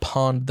 It's just a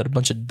pond that a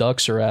bunch of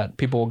ducks are at.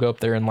 People will go up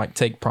there and like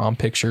take prom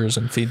pictures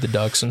and feed the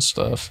ducks and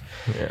stuff.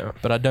 Yeah.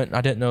 But I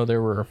didn't know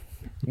there were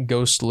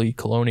ghostly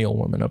colonial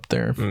women up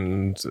there.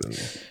 And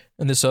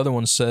this other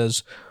one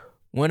says,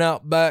 "Went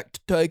out back to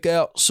take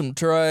out some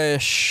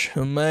trash.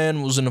 A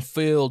man was in a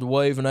field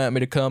waving at me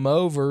to come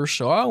over,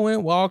 so I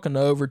went walking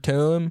over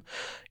to him.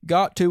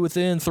 Got to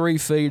within 3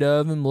 feet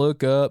of him,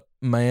 look up,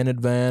 man had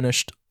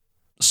vanished.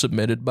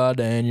 Submitted by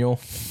Daniel."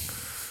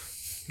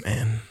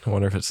 Man, I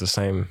wonder if it's the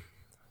same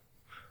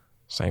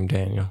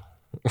Daniel.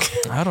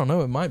 I don't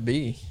know, it might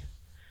be.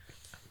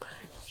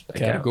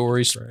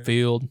 Categories: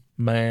 field,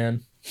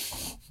 man,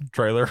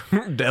 trailer,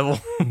 devil,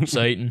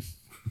 Satan.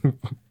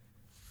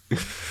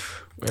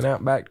 Went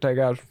out back to take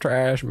out some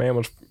trash. Man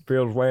was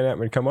waiting at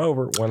me to come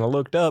over. When I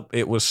looked up,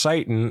 it was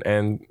Satan.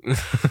 And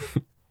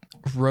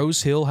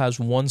Rose Hill has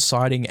 1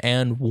 sighting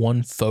and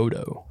 1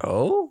 photo.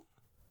 Oh?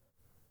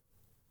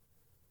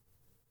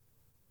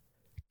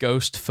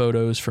 Ghost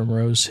photos from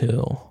Rose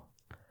Hill.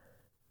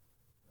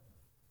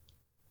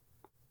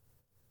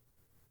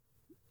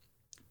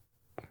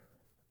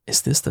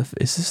 Is this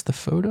the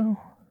photo?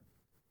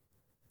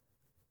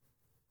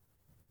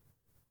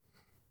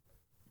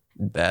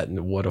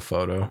 What a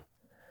photo.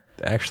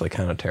 Actually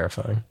kind of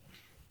terrifying.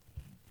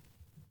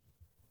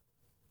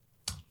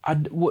 I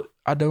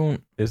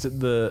don't. Is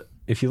it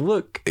if you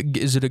look.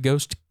 Is it a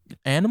ghost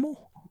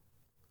animal?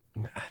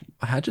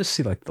 I just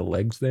see like the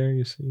legs there,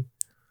 you see.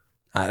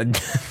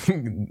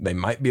 They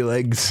might be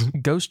legs.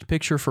 Ghost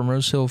picture from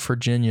Rose Hill,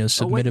 Virginia,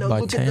 submitted by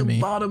look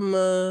Tammy. At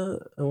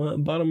the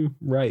bottom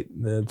right.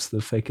 That's the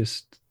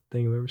fakest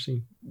thing I've ever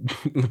seen.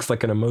 Looks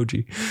like an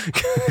emoji.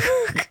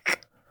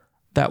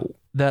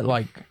 that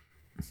like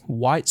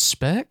white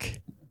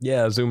speck?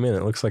 Yeah, zoom in.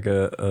 It looks like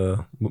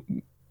a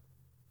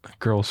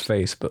girl's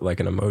face, but like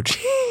an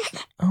emoji.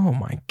 Oh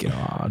my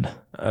God.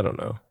 I don't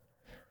know.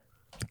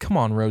 Come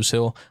on, Rose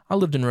Hill. I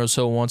lived in Rose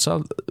Hill once.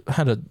 I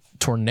had a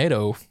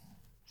tornado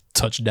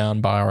touch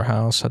down by our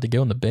house. I had to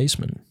go in the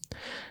basement.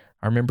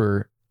 I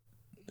remember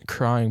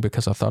crying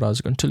because I thought I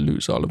was going to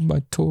lose all of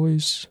my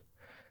toys.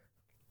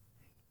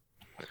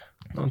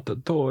 Not the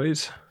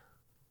toys.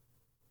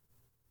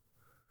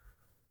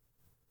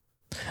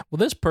 Well,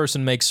 this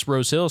person makes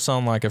Rose Hill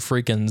sound like a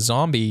freaking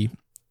zombie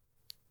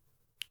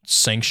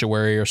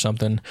sanctuary or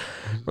something.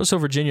 Rose Hill,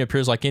 Virginia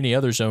appears like any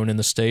other zone in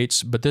the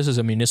States, but this is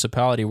a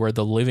municipality where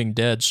the living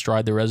dead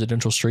stride the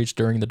residential streets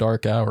during the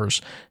dark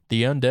hours.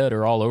 The undead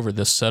are all over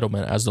this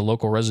settlement, as the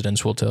local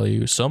residents will tell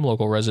you. Some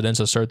local residents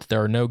assert that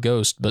there are no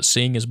ghosts, but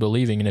seeing is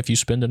believing, and if you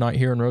spend a night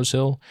here in Rose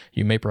Hill,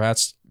 you may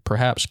perhaps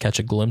catch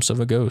a glimpse of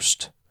a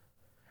ghost.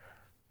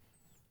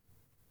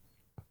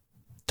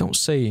 Don't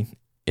say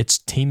it's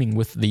teeming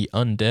with the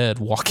undead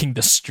walking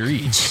the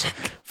streets.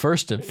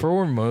 First and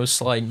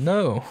foremost, like,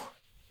 no.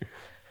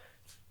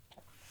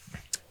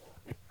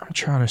 I'm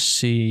trying to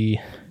see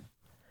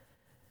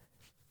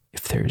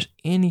if there's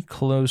any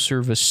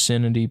closer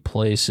vicinity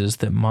places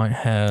that might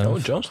have... Oh,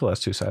 Jonesville has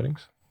 2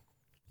 sightings.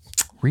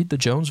 Read the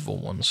Jonesville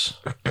ones.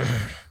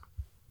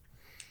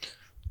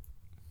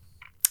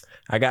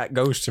 I got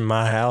ghosts in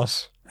my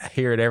house. I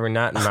hear it every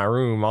night in my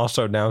room,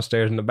 also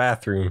downstairs in the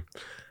bathroom.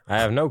 I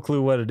have no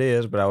clue what it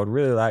is, but I would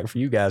really like for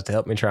you guys to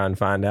help me try and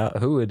find out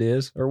who it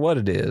is or what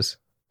it is.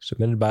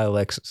 Submitted by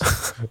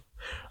Alexis.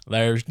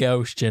 There's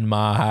ghosts in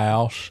my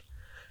house.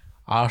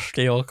 I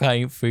still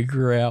can't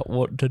figure out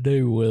what to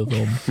do with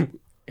them.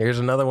 Here's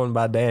another one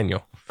by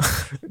Daniel.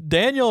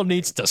 Daniel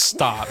needs to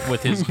stop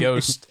with his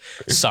ghost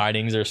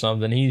sightings or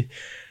something.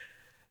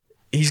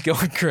 He's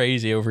going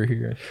crazy over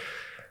here.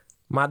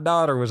 My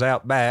daughter was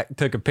out back,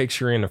 took a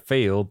picture in a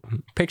field.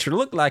 Picture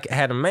looked like it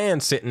had a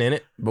man sitting in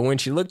it, but when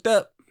she looked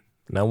up,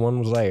 no one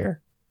was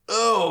there.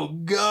 Oh,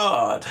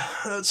 God.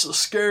 That's the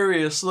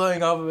scariest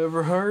thing I've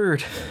ever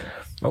heard.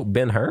 Oh,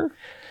 Ben-Hur?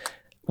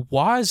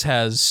 Wise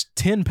has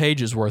 10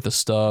 pages worth of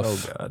stuff.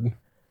 Oh, God.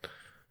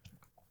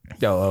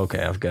 Oh,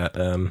 okay. I've got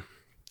in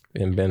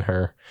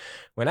Ben-Hur.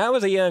 When I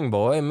was a young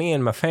boy, me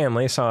and my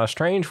family saw a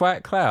strange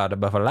white cloud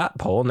above a light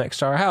pole next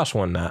to our house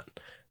one night.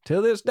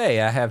 Till this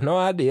day, I have no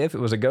idea if it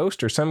was a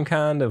ghost or some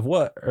kind of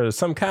what.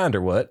 Some kind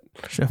of what?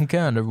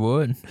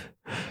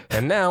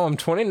 And now I'm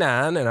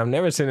 29, and I've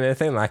never seen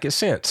anything like it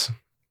since.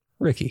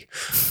 Ricky.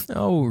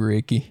 Oh,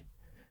 Ricky.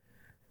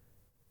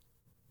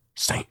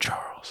 St.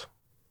 Charles.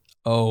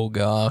 Oh,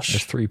 gosh.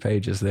 There's 3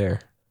 pages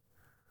there.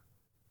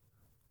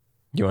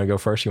 You want to go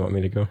first? You want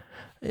me to go?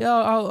 Yeah,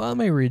 let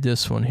me read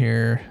this one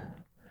here.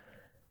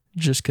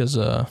 Just because,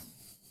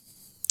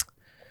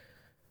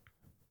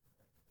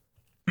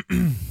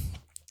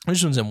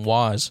 this one's in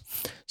Wise.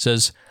 It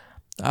says,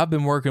 I've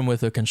been working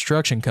with a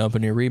construction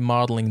company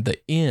remodeling the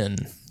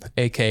Inn,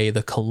 aka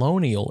the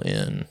Colonial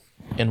Inn,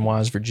 in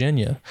Wise,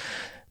 Virginia.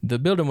 The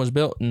building was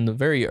built in the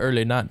very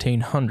early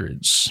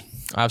 1900s.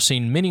 I've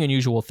seen many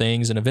unusual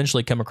things and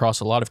eventually come across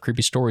a lot of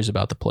creepy stories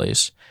about the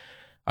place.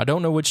 I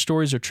don't know which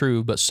stories are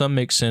true, but some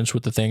make sense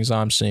with the things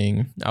I'm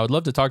seeing. I would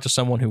love to talk to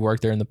someone who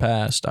worked there in the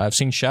past. I've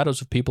seen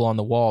shadows of people on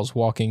the walls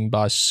walking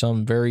by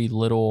some very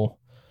little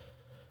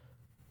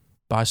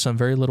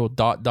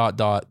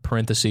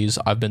parentheses.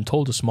 I've been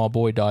told a small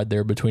boy died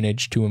there between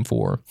age 2 and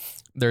 4.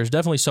 There's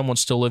definitely someone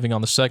still living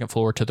on the second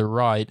floor to the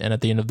right and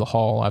at the end of the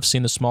hall. I've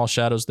seen the small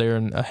shadows there,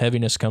 and a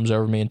heaviness comes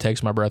over me and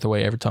takes my breath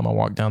away every time I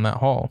walk down that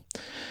hall.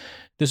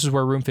 This is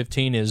where room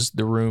 15 is,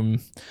 the room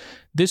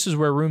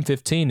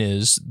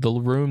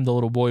the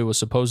little boy was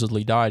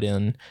supposedly died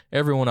in.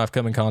 Everyone I've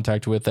come in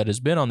contact with that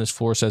has been on this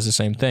floor says the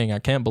same thing. I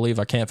can't believe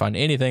I can't find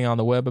anything on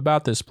the web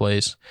about this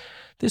place.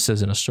 This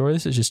isn't a story.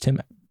 This is just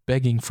him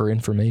begging for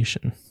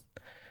information.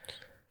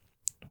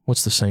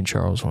 What's the St.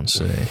 Charles one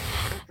say?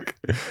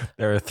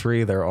 There are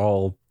 3. They're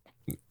all...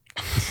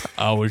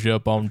 I was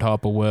up on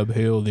top of Webb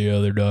Hill the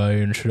other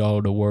day and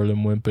saw the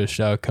whirling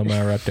Wimpus come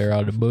out right there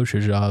out of the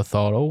bushes. I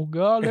thought, oh,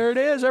 God, there it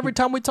is. Every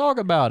time we talk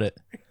about it.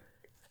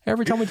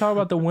 Every time we talk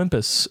about the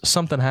Wimpus,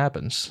 something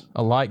happens.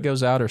 A light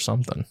goes out or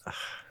something.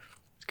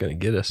 It's going to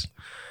get us.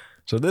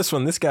 So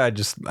this guy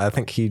I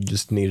think he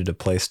just needed a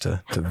place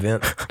to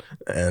vent.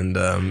 And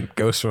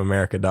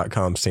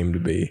ghostofamerica.com seemed to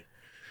be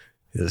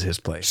his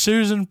place.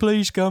 Susan,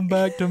 please come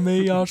back to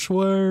me, I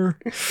swear.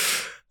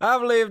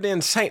 I've lived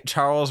in St.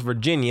 Charles,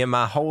 Virginia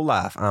my whole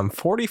life. I'm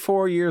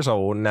 44 years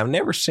old, and I've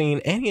never seen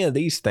any of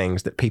these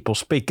things that people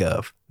speak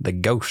of. The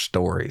ghost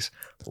stories.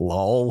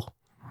 Lol.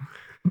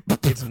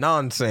 It's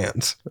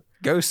nonsense.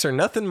 Ghosts are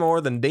nothing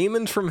more than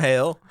demons from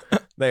hell.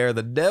 They are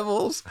the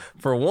devils.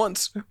 For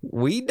once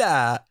we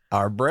die,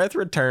 our breath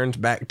returns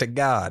back to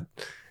God.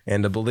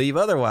 And to believe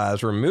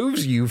otherwise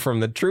removes you from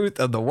the truth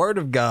of the Word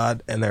of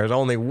God, and there's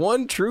only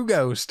one true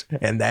ghost,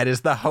 and that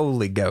is the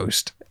Holy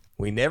Ghost.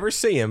 We never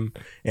see him,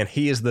 and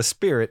he is the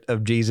Spirit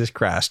of Jesus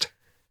Christ.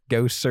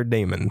 Ghosts are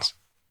demons.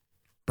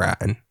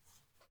 Brian.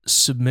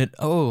 So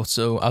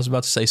I was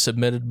about to say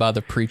submitted by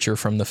the preacher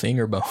from the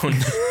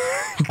Fingerbone.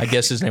 I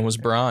guess his name was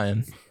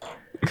Brian.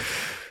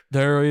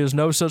 There is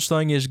no such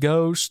thing as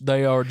ghosts.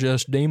 They are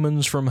just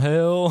demons from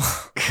hell.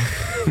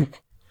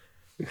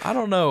 I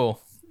don't know.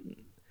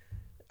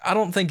 I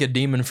don't think a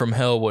demon from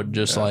hell would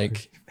just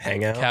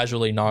hang out,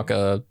 casually knock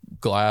a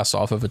glass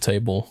off of a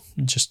table.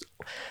 Just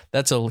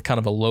that's a kind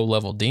of a low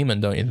level demon,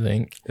 don't you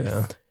think?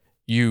 Yeah.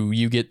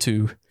 You get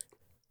to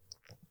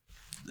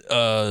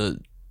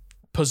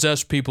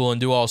possess people and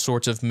do all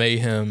sorts of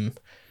mayhem.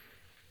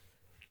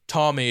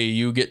 Tommy,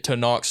 you get to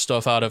knock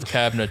stuff out of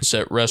cabinets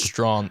at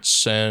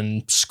restaurants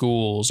and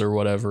schools or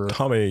whatever.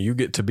 Tommy, you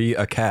get to be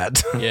a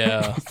cat.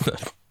 Yeah.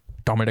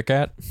 Tommy the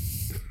cat.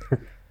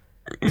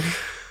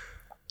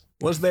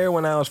 Was there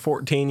when I was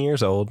 14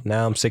 years old.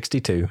 Now I'm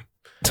 62.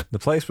 The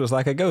place was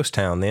like a ghost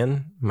town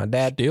then. My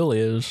dad still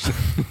is.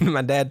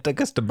 My dad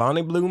took us to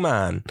Bonnie Blue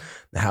Mine.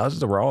 The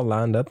houses were all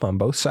lined up on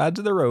both sides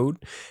of the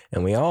road,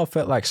 and we all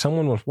felt like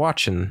someone was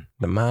watching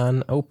the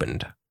mine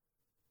opened.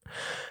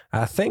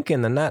 I think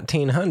in the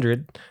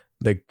 1900,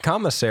 the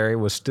commissary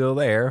was still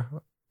there.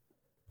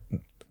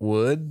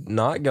 Would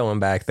not going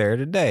back there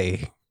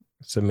today.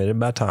 Submitted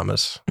by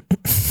Thomas.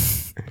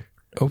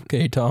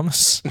 Okay,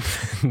 Thomas.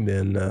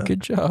 Then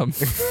good job.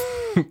 This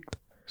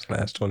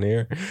last one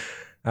here.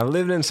 I've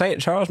lived in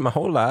St. Charles my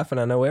whole life, and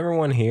I know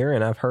everyone here,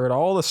 and I've heard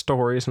all the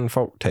stories and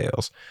folk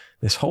tales.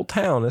 This whole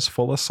town is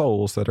full of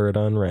souls that are at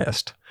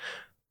unrest.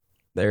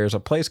 There's a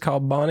place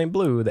called Bonnie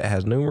Blue that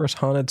has numerous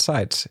haunted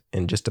sites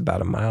in just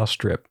about a mile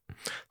strip.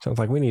 Sounds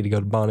like we need to go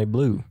to Bonnie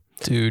Blue.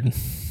 Dude,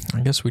 I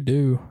guess we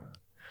do.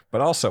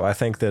 But also, I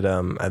think that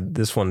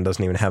this one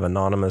doesn't even have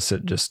anonymous.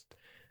 It just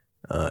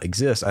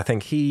exists. I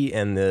think he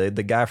and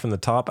the guy from the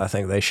top, I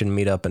think they should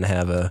meet up and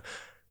have a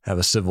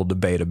civil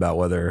debate about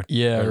whether or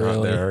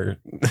not there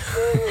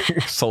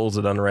are souls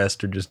at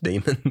unrest or just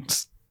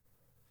demons.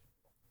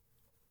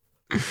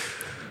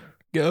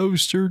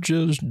 Ghosts are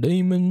just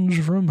demons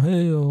from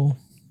hell.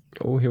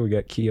 Oh, here we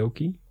got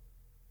Kyoki.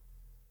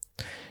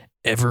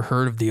 Ever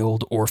heard of the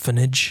old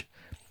orphanage?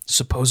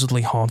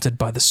 Supposedly haunted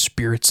by the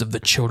spirits of the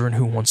children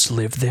who once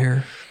lived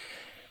there.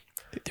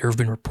 There have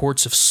been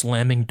reports of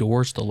slamming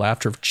doors, the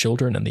laughter of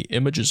children, and the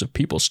images of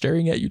people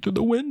staring at you through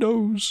the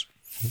windows.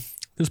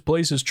 This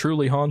place is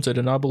truly haunted,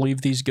 and I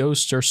believe these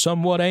ghosts are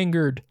somewhat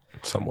angered.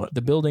 Somewhat.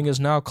 The building is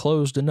now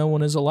closed, and no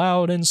one is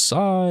allowed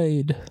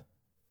inside.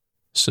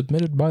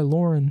 Submitted by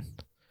Lauren.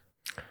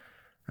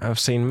 I've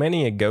seen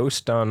many a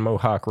ghost on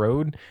Mohawk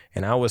Road,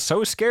 and I was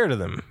so scared of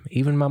them.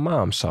 Even my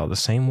mom saw the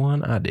same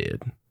one I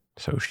did,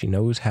 so she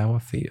knows how I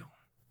feel.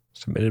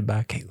 Submitted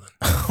by Caitlin.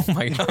 Oh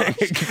my gosh.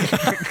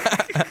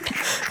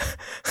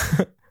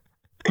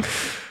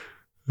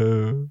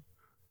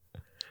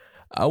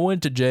 I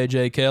went to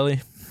J.J.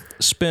 Kelly,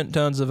 spent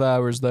tons of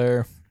hours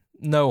there.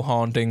 No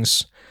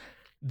hauntings.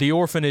 The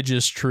orphanage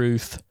is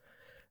truth.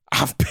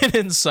 I've been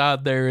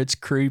inside there. It's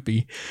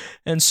creepy.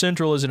 And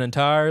Central is an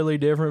entirely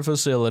different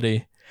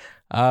facility.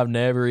 I've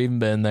never even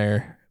been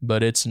there,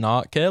 but it's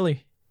not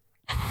Kelly.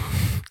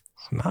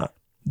 It's not.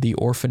 The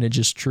orphanage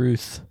is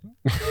truth.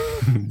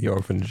 The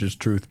orphanage is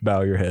truth.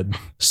 Bow your head.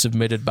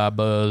 Submitted by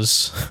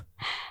Buzz.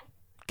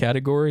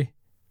 Category?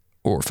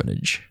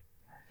 Orphanage.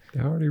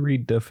 I already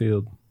read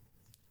Duffield.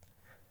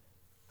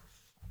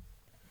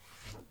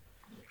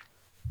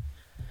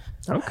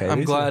 Okay.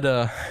 I'm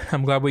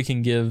glad we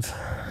can give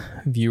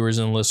viewers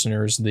and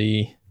listeners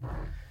the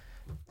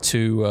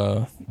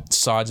two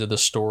sides of the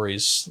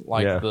stories,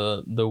 like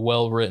the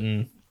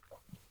well-written,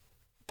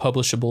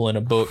 publishable in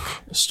a book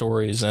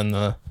stories, and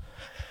the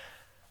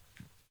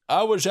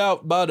I was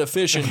out by the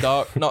fishing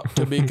dock, not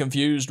to be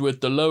confused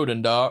with the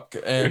loading dock,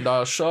 and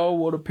I saw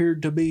what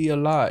appeared to be a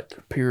light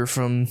appear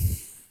from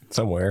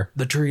somewhere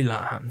the tree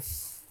line.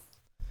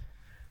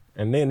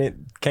 And then it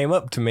came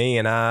up to me,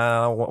 and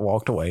I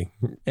walked away.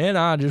 And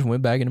I just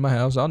went back into my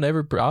house. I'll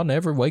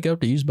never wake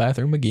up to use the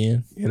bathroom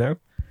again. You know?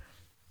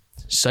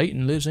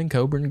 Satan lives in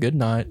Coburn. Good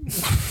night.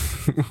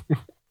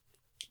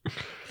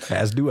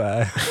 As do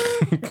I.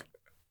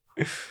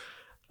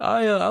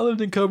 I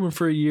lived in Coburn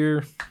for a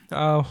year.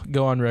 I'll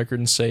go on record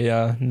and say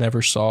I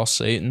never saw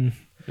Satan.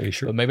 Are you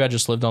sure? But maybe I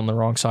just lived on the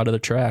wrong side of the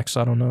tracks.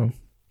 I don't know.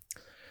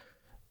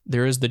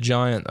 There is the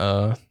giant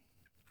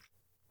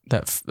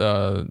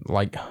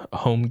like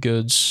home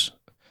goods,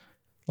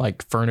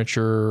 like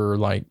furniture, or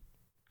like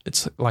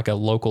it's like a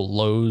local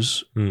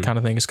Lowe's kind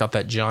of thing. It's got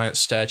that giant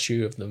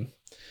statue of the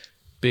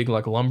big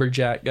like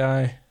lumberjack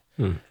guy.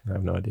 I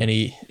have no idea. And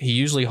he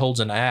usually holds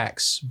an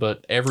axe,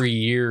 but every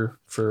year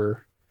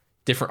for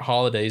different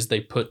holidays they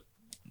put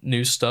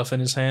new stuff in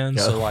his hands.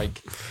 Yeah. So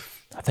like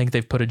I think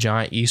they've put a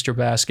giant Easter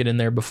basket in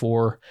there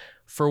before.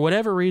 For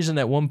whatever reason,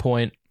 at one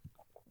point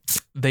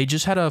they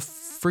just had a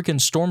freaking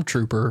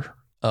stormtrooper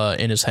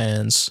in his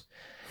hands,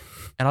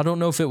 and I don't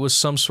know if it was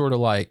some sort of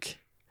like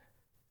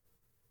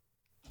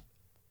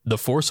The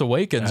Force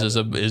Awakens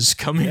is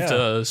coming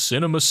to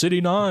Cinema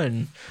City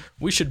 9.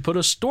 We should put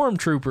a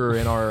stormtrooper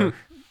in our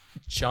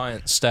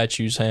giant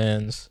statue's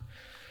hands.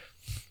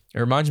 It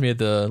reminds me of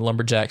the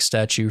lumberjack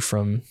statue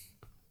from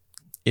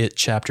It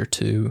Chapter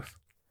 2.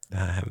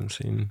 I haven't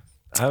seen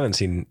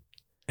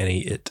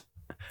any It.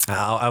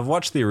 I've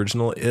watched the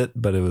original It,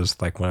 but it was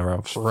like whenever I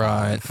was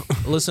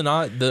five. Listen,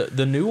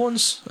 the new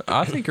ones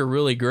I think are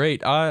really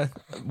great. I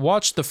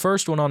watched the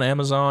first one on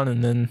Amazon,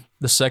 and then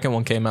the second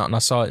one came out, and I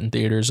saw it in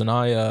theaters. And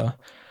I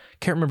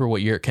can't remember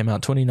what year it came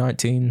out,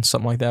 2019,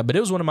 something like that. But it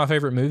was one of my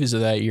favorite movies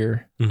of that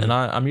year. Mm-hmm. And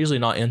I'm usually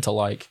not into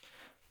like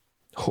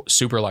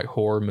super like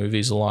horror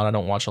movies a lot. I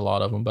don't watch a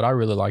lot of them, but I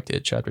really liked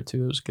It Chapter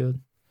 2. It was good.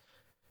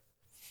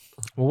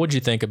 Well, what'd you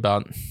think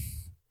about?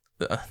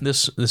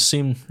 This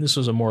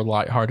was a more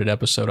lighthearted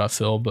episode, I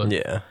feel, but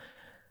yeah,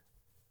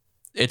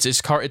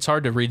 it's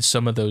hard to read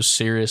some of those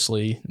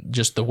seriously,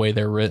 just the way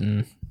they're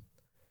written.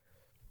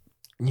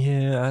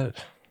 Yeah,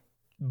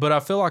 but I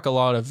feel like a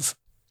lot of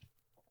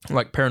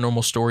like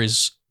paranormal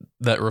stories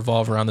that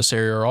revolve around this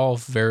area are all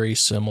very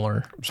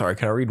similar. Sorry,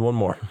 can I read one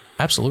more?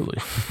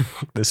 Absolutely.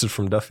 This is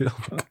from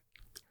Duffield.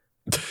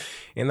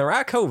 In the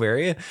Rock Cove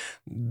area,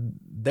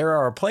 there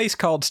are a place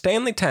called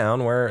Stanley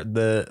Town where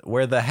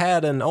they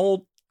had an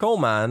old coal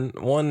mine.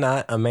 One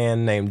night, a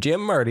man named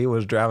Jim Murdy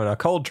was driving a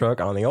coal truck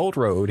on the old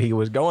road. He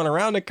was going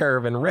around a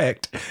curve and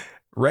wrecked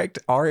Recked,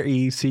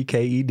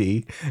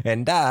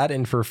 and died.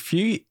 And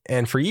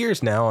for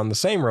years now, on the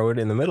same road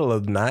in the middle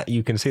of the night,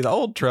 you can see the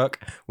old truck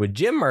with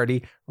Jim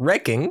Murdy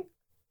wrecking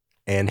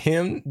and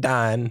him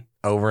dying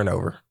over and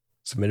over.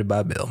 Submitted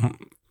by Bill.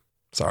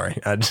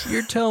 Sorry,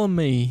 You're telling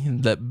me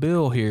that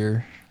Bill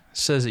here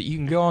says that you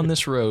can go on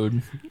this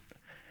road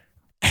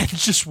and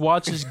just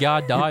watch this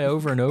guy die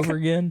over and over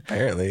again?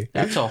 Apparently.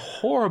 That's a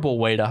horrible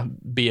way to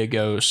be a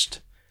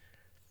ghost.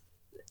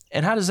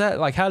 And how does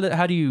that, like, how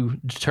do you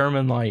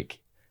determine, like,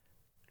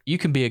 you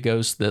can be a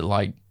ghost that,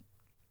 like,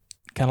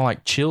 kind of,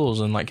 like,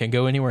 chills and, like, can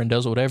go anywhere and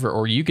does whatever,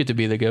 or you get to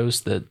be the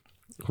ghost that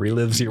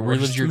relives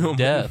your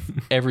death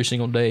every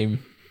single day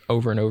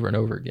over and over and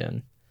over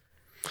again.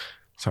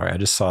 Sorry, I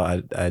just saw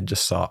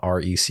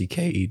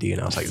Recked,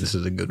 and I was like, this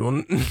is a good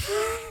one.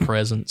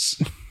 Presence.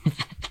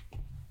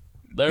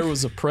 There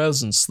was a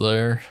presence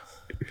there.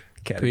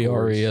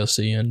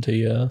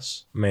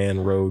 Presents. Man,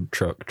 road,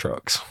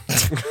 trucks.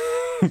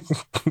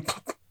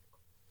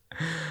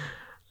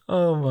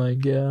 Oh my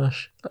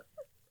gosh.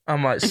 I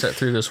might sit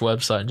through this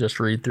website and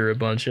just read through a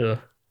bunch of...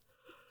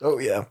 Oh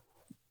yeah.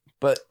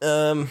 But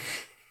so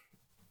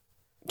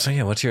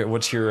yeah, what's your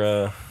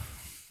theory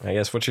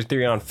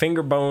on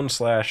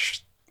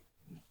Fingerbone /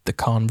 the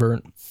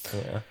convert?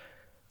 Yeah.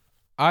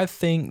 I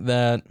think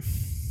that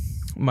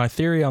my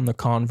theory on the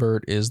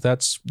convert is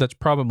that's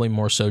probably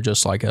more so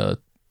just like a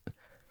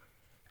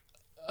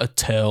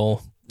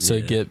tell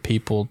to get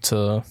people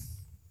to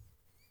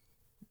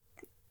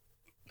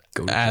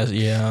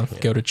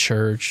go to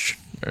church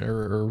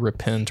or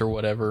repent or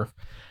whatever.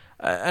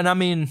 And I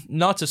mean,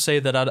 not to say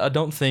that I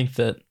don't think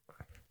that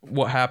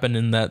what happened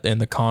in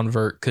the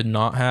convert could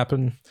not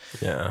happen.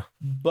 Yeah.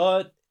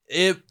 But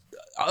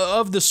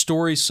of the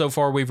stories so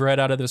far we've read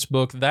out of this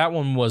book, that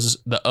one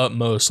was the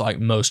utmost, like,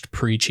 most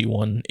preachy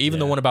one. Even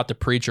the one about the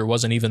preacher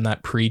wasn't even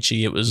that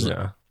preachy. It was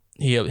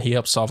he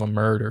helped solve a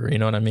murder. You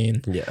know what I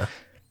mean? Yeah.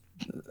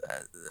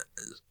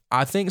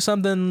 I think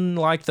something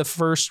like the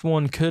first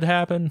one could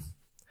happen,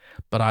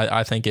 but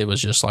I think it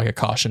was just like a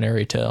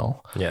cautionary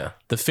tale. Yeah.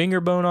 The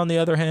Fingerbone, on the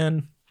other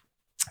hand,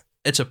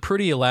 it's a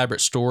pretty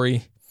elaborate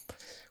story,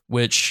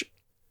 which,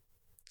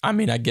 I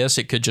mean, I guess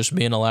it could just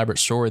be an elaborate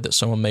story that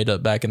someone made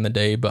up back in the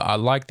day, but I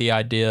like the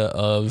idea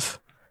of...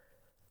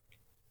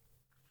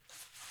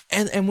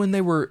 And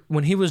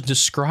when he was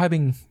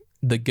describing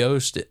the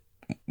ghost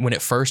when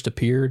it first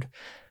appeared,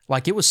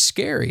 like, it was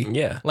scary.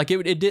 Yeah. Like,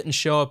 it didn't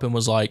show up and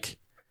was like,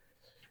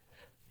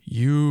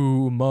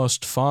 you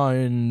must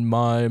find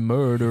my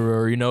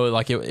murderer. You know,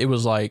 like, it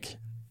was like,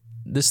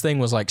 this thing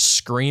was like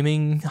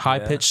screaming,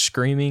 high-pitched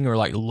screaming, or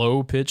like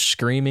low-pitched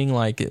screaming.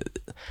 Like, it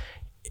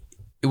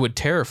would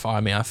terrify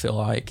me, I feel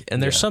like.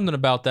 And there's something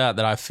about that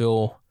I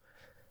feel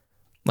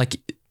like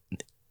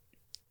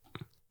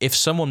if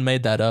someone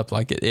made that up,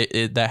 like,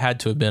 it that had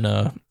to have been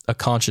a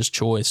conscious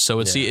choice. So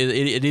it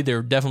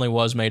either definitely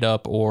was made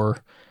up,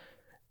 or,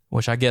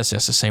 which I guess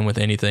that's the same with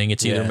anything.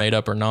 It's either made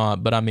up or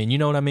not. But I mean, you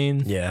know what I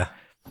mean? Yeah.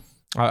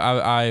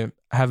 I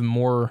have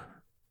more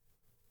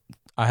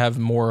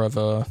of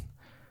a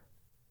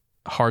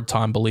hard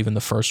time believing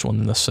the first one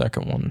than the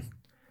second one.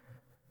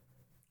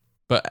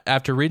 But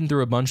after reading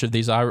through a bunch of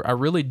these, I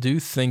really do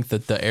think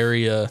that the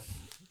area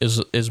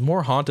is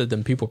more haunted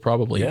than people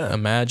probably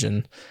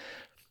imagine.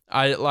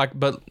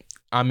 But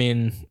I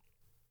mean,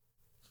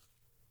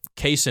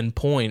 case in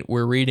point,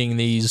 we're reading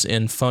these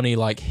in funny,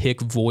 like,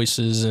 hick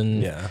voices,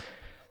 and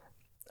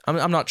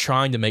I'm not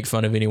trying to make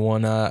fun of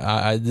anyone.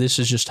 This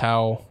is just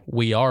how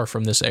we are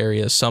from this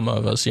area. Some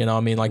of us, you know, I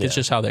mean, like, it's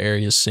just how the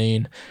area is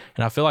seen,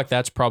 and I feel like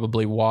that's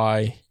probably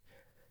why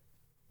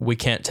we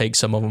can't take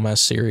some of them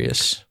as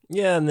serious.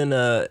 Yeah, and then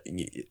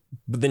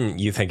but then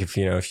you think if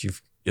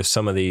you've if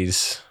some of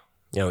these,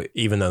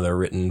 even though they're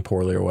written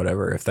poorly or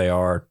whatever, if they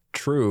are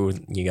true,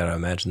 you got to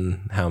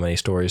imagine how many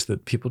stories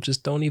that people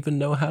just don't even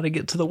know how to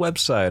get to the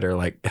website or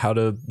like how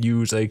to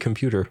use a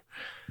computer.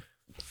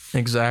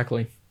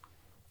 Exactly.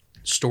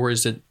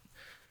 Stories that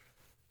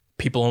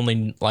people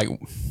only like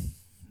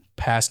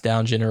pass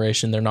down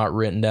generation. They're not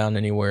written down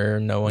anywhere.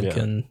 No one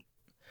can.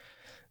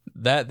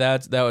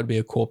 That would be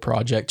a cool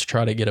project to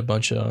try to get a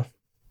bunch of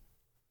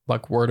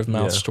like word of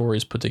mouth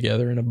stories put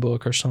together in a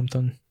book or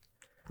something.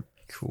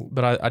 Cool.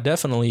 But I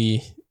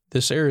definitely,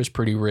 this area is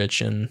pretty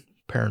rich in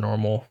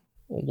paranormal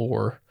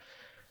lore.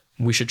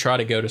 We should try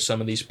to go to some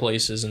of these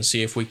places and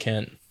see if we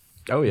can't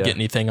get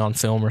anything on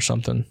film or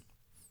something.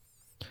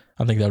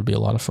 I think that would be a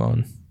lot of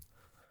fun.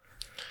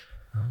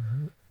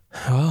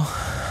 Well,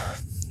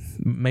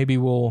 maybe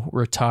we'll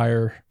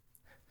retire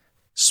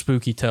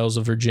Spooky Tales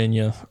of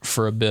Virginia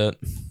for a bit.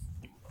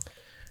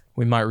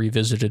 We might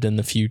revisit it in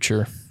the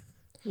future.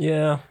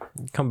 Yeah,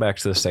 come back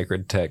to the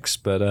sacred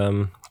text, but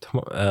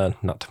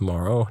not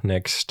tomorrow.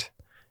 Next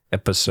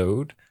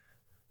episode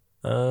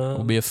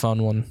will be a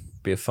fun one.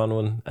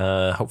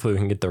 Hopefully we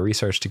can get the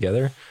research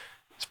together.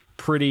 It's a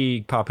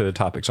pretty popular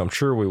topic, so I'm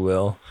sure we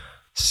will.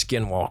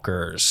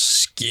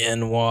 Skinwalkers.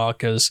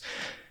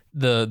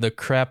 The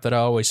crap that I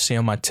always see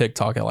on my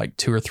TikTok at like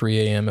 2 or 3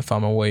 a.m. if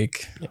I'm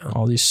awake. Yeah.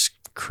 All these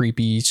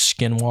creepy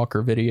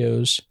skinwalker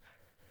videos.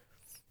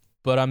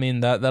 But I mean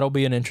that'll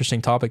be an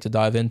interesting topic to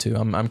dive into.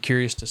 I'm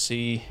curious to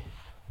see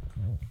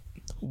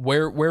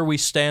where we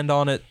stand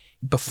on it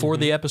before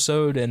the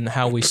episode and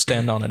how we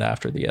stand on it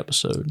after the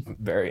episode.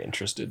 Very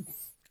interested.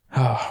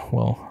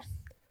 Well,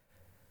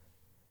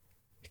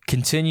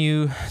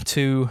 continue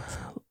to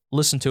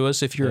listen to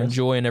us if you're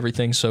enjoying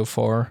everything so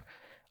far.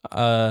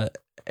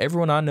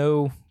 Everyone I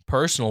know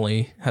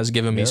personally has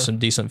given me some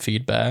decent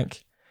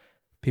feedback.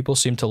 People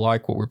seem to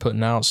like what we're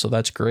putting out, so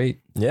that's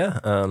great. Yeah.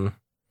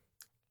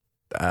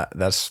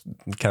 That's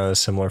kind of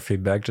similar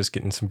feedback, just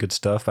getting some good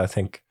stuff. I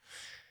think,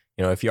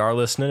 if you are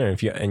listening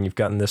and you've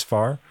gotten this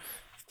far,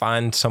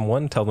 find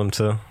someone, tell them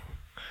to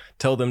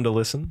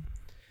listen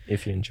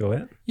if you enjoy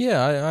it.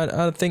 Yeah,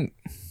 I think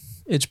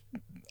it's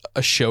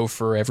a show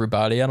for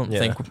everybody. I don't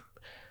think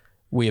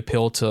we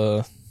appeal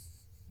to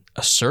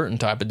a certain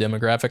type of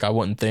demographic, I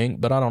wouldn't think,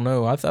 but I don't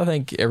know. I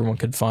think everyone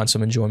could find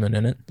some enjoyment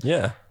in it.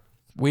 Yeah.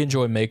 We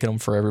enjoy making them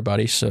for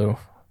everybody, so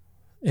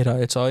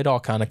it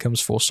all kind of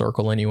comes full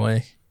circle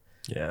anyway.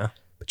 Yeah.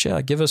 But yeah,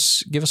 give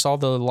us all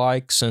the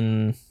likes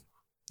and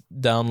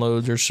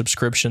downloads or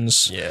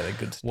subscriptions. Yeah,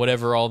 good.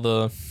 Whatever all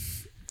the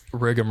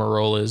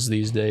rigmarole is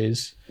these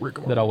days.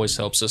 That always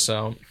helps us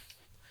out.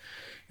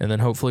 And then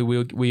hopefully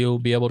we'll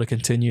be able to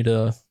continue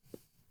to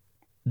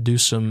do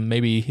some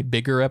maybe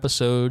bigger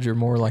episodes or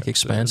more like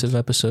expansive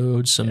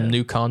episodes, some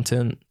new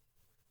content,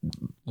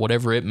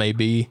 whatever it may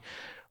be,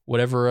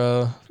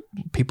 whatever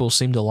people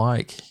seem to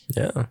like.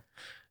 Yeah.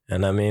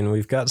 And I mean,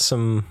 we've got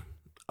some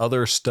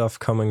other stuff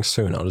coming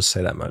soon. I'll just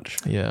say that much.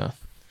 Yeah.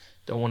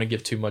 Don't want to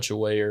give too much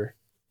away or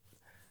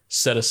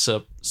set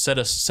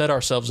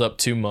ourselves up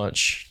too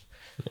much.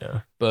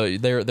 Yeah.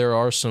 But there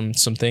are some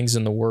things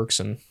in the works,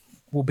 and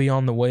we'll be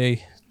on the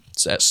way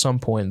at some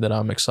point that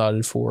I'm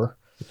excited for.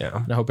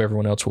 Yeah. And I hope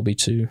everyone else will be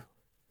too.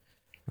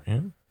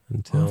 Yeah.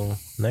 Until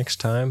next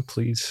time,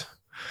 please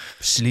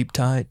sleep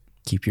tight.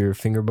 Keep your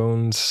finger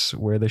bones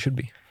where they should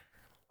be.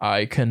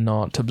 I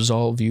cannot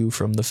absolve you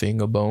from the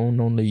finger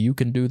bone. Only you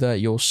can do that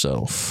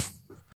yourself.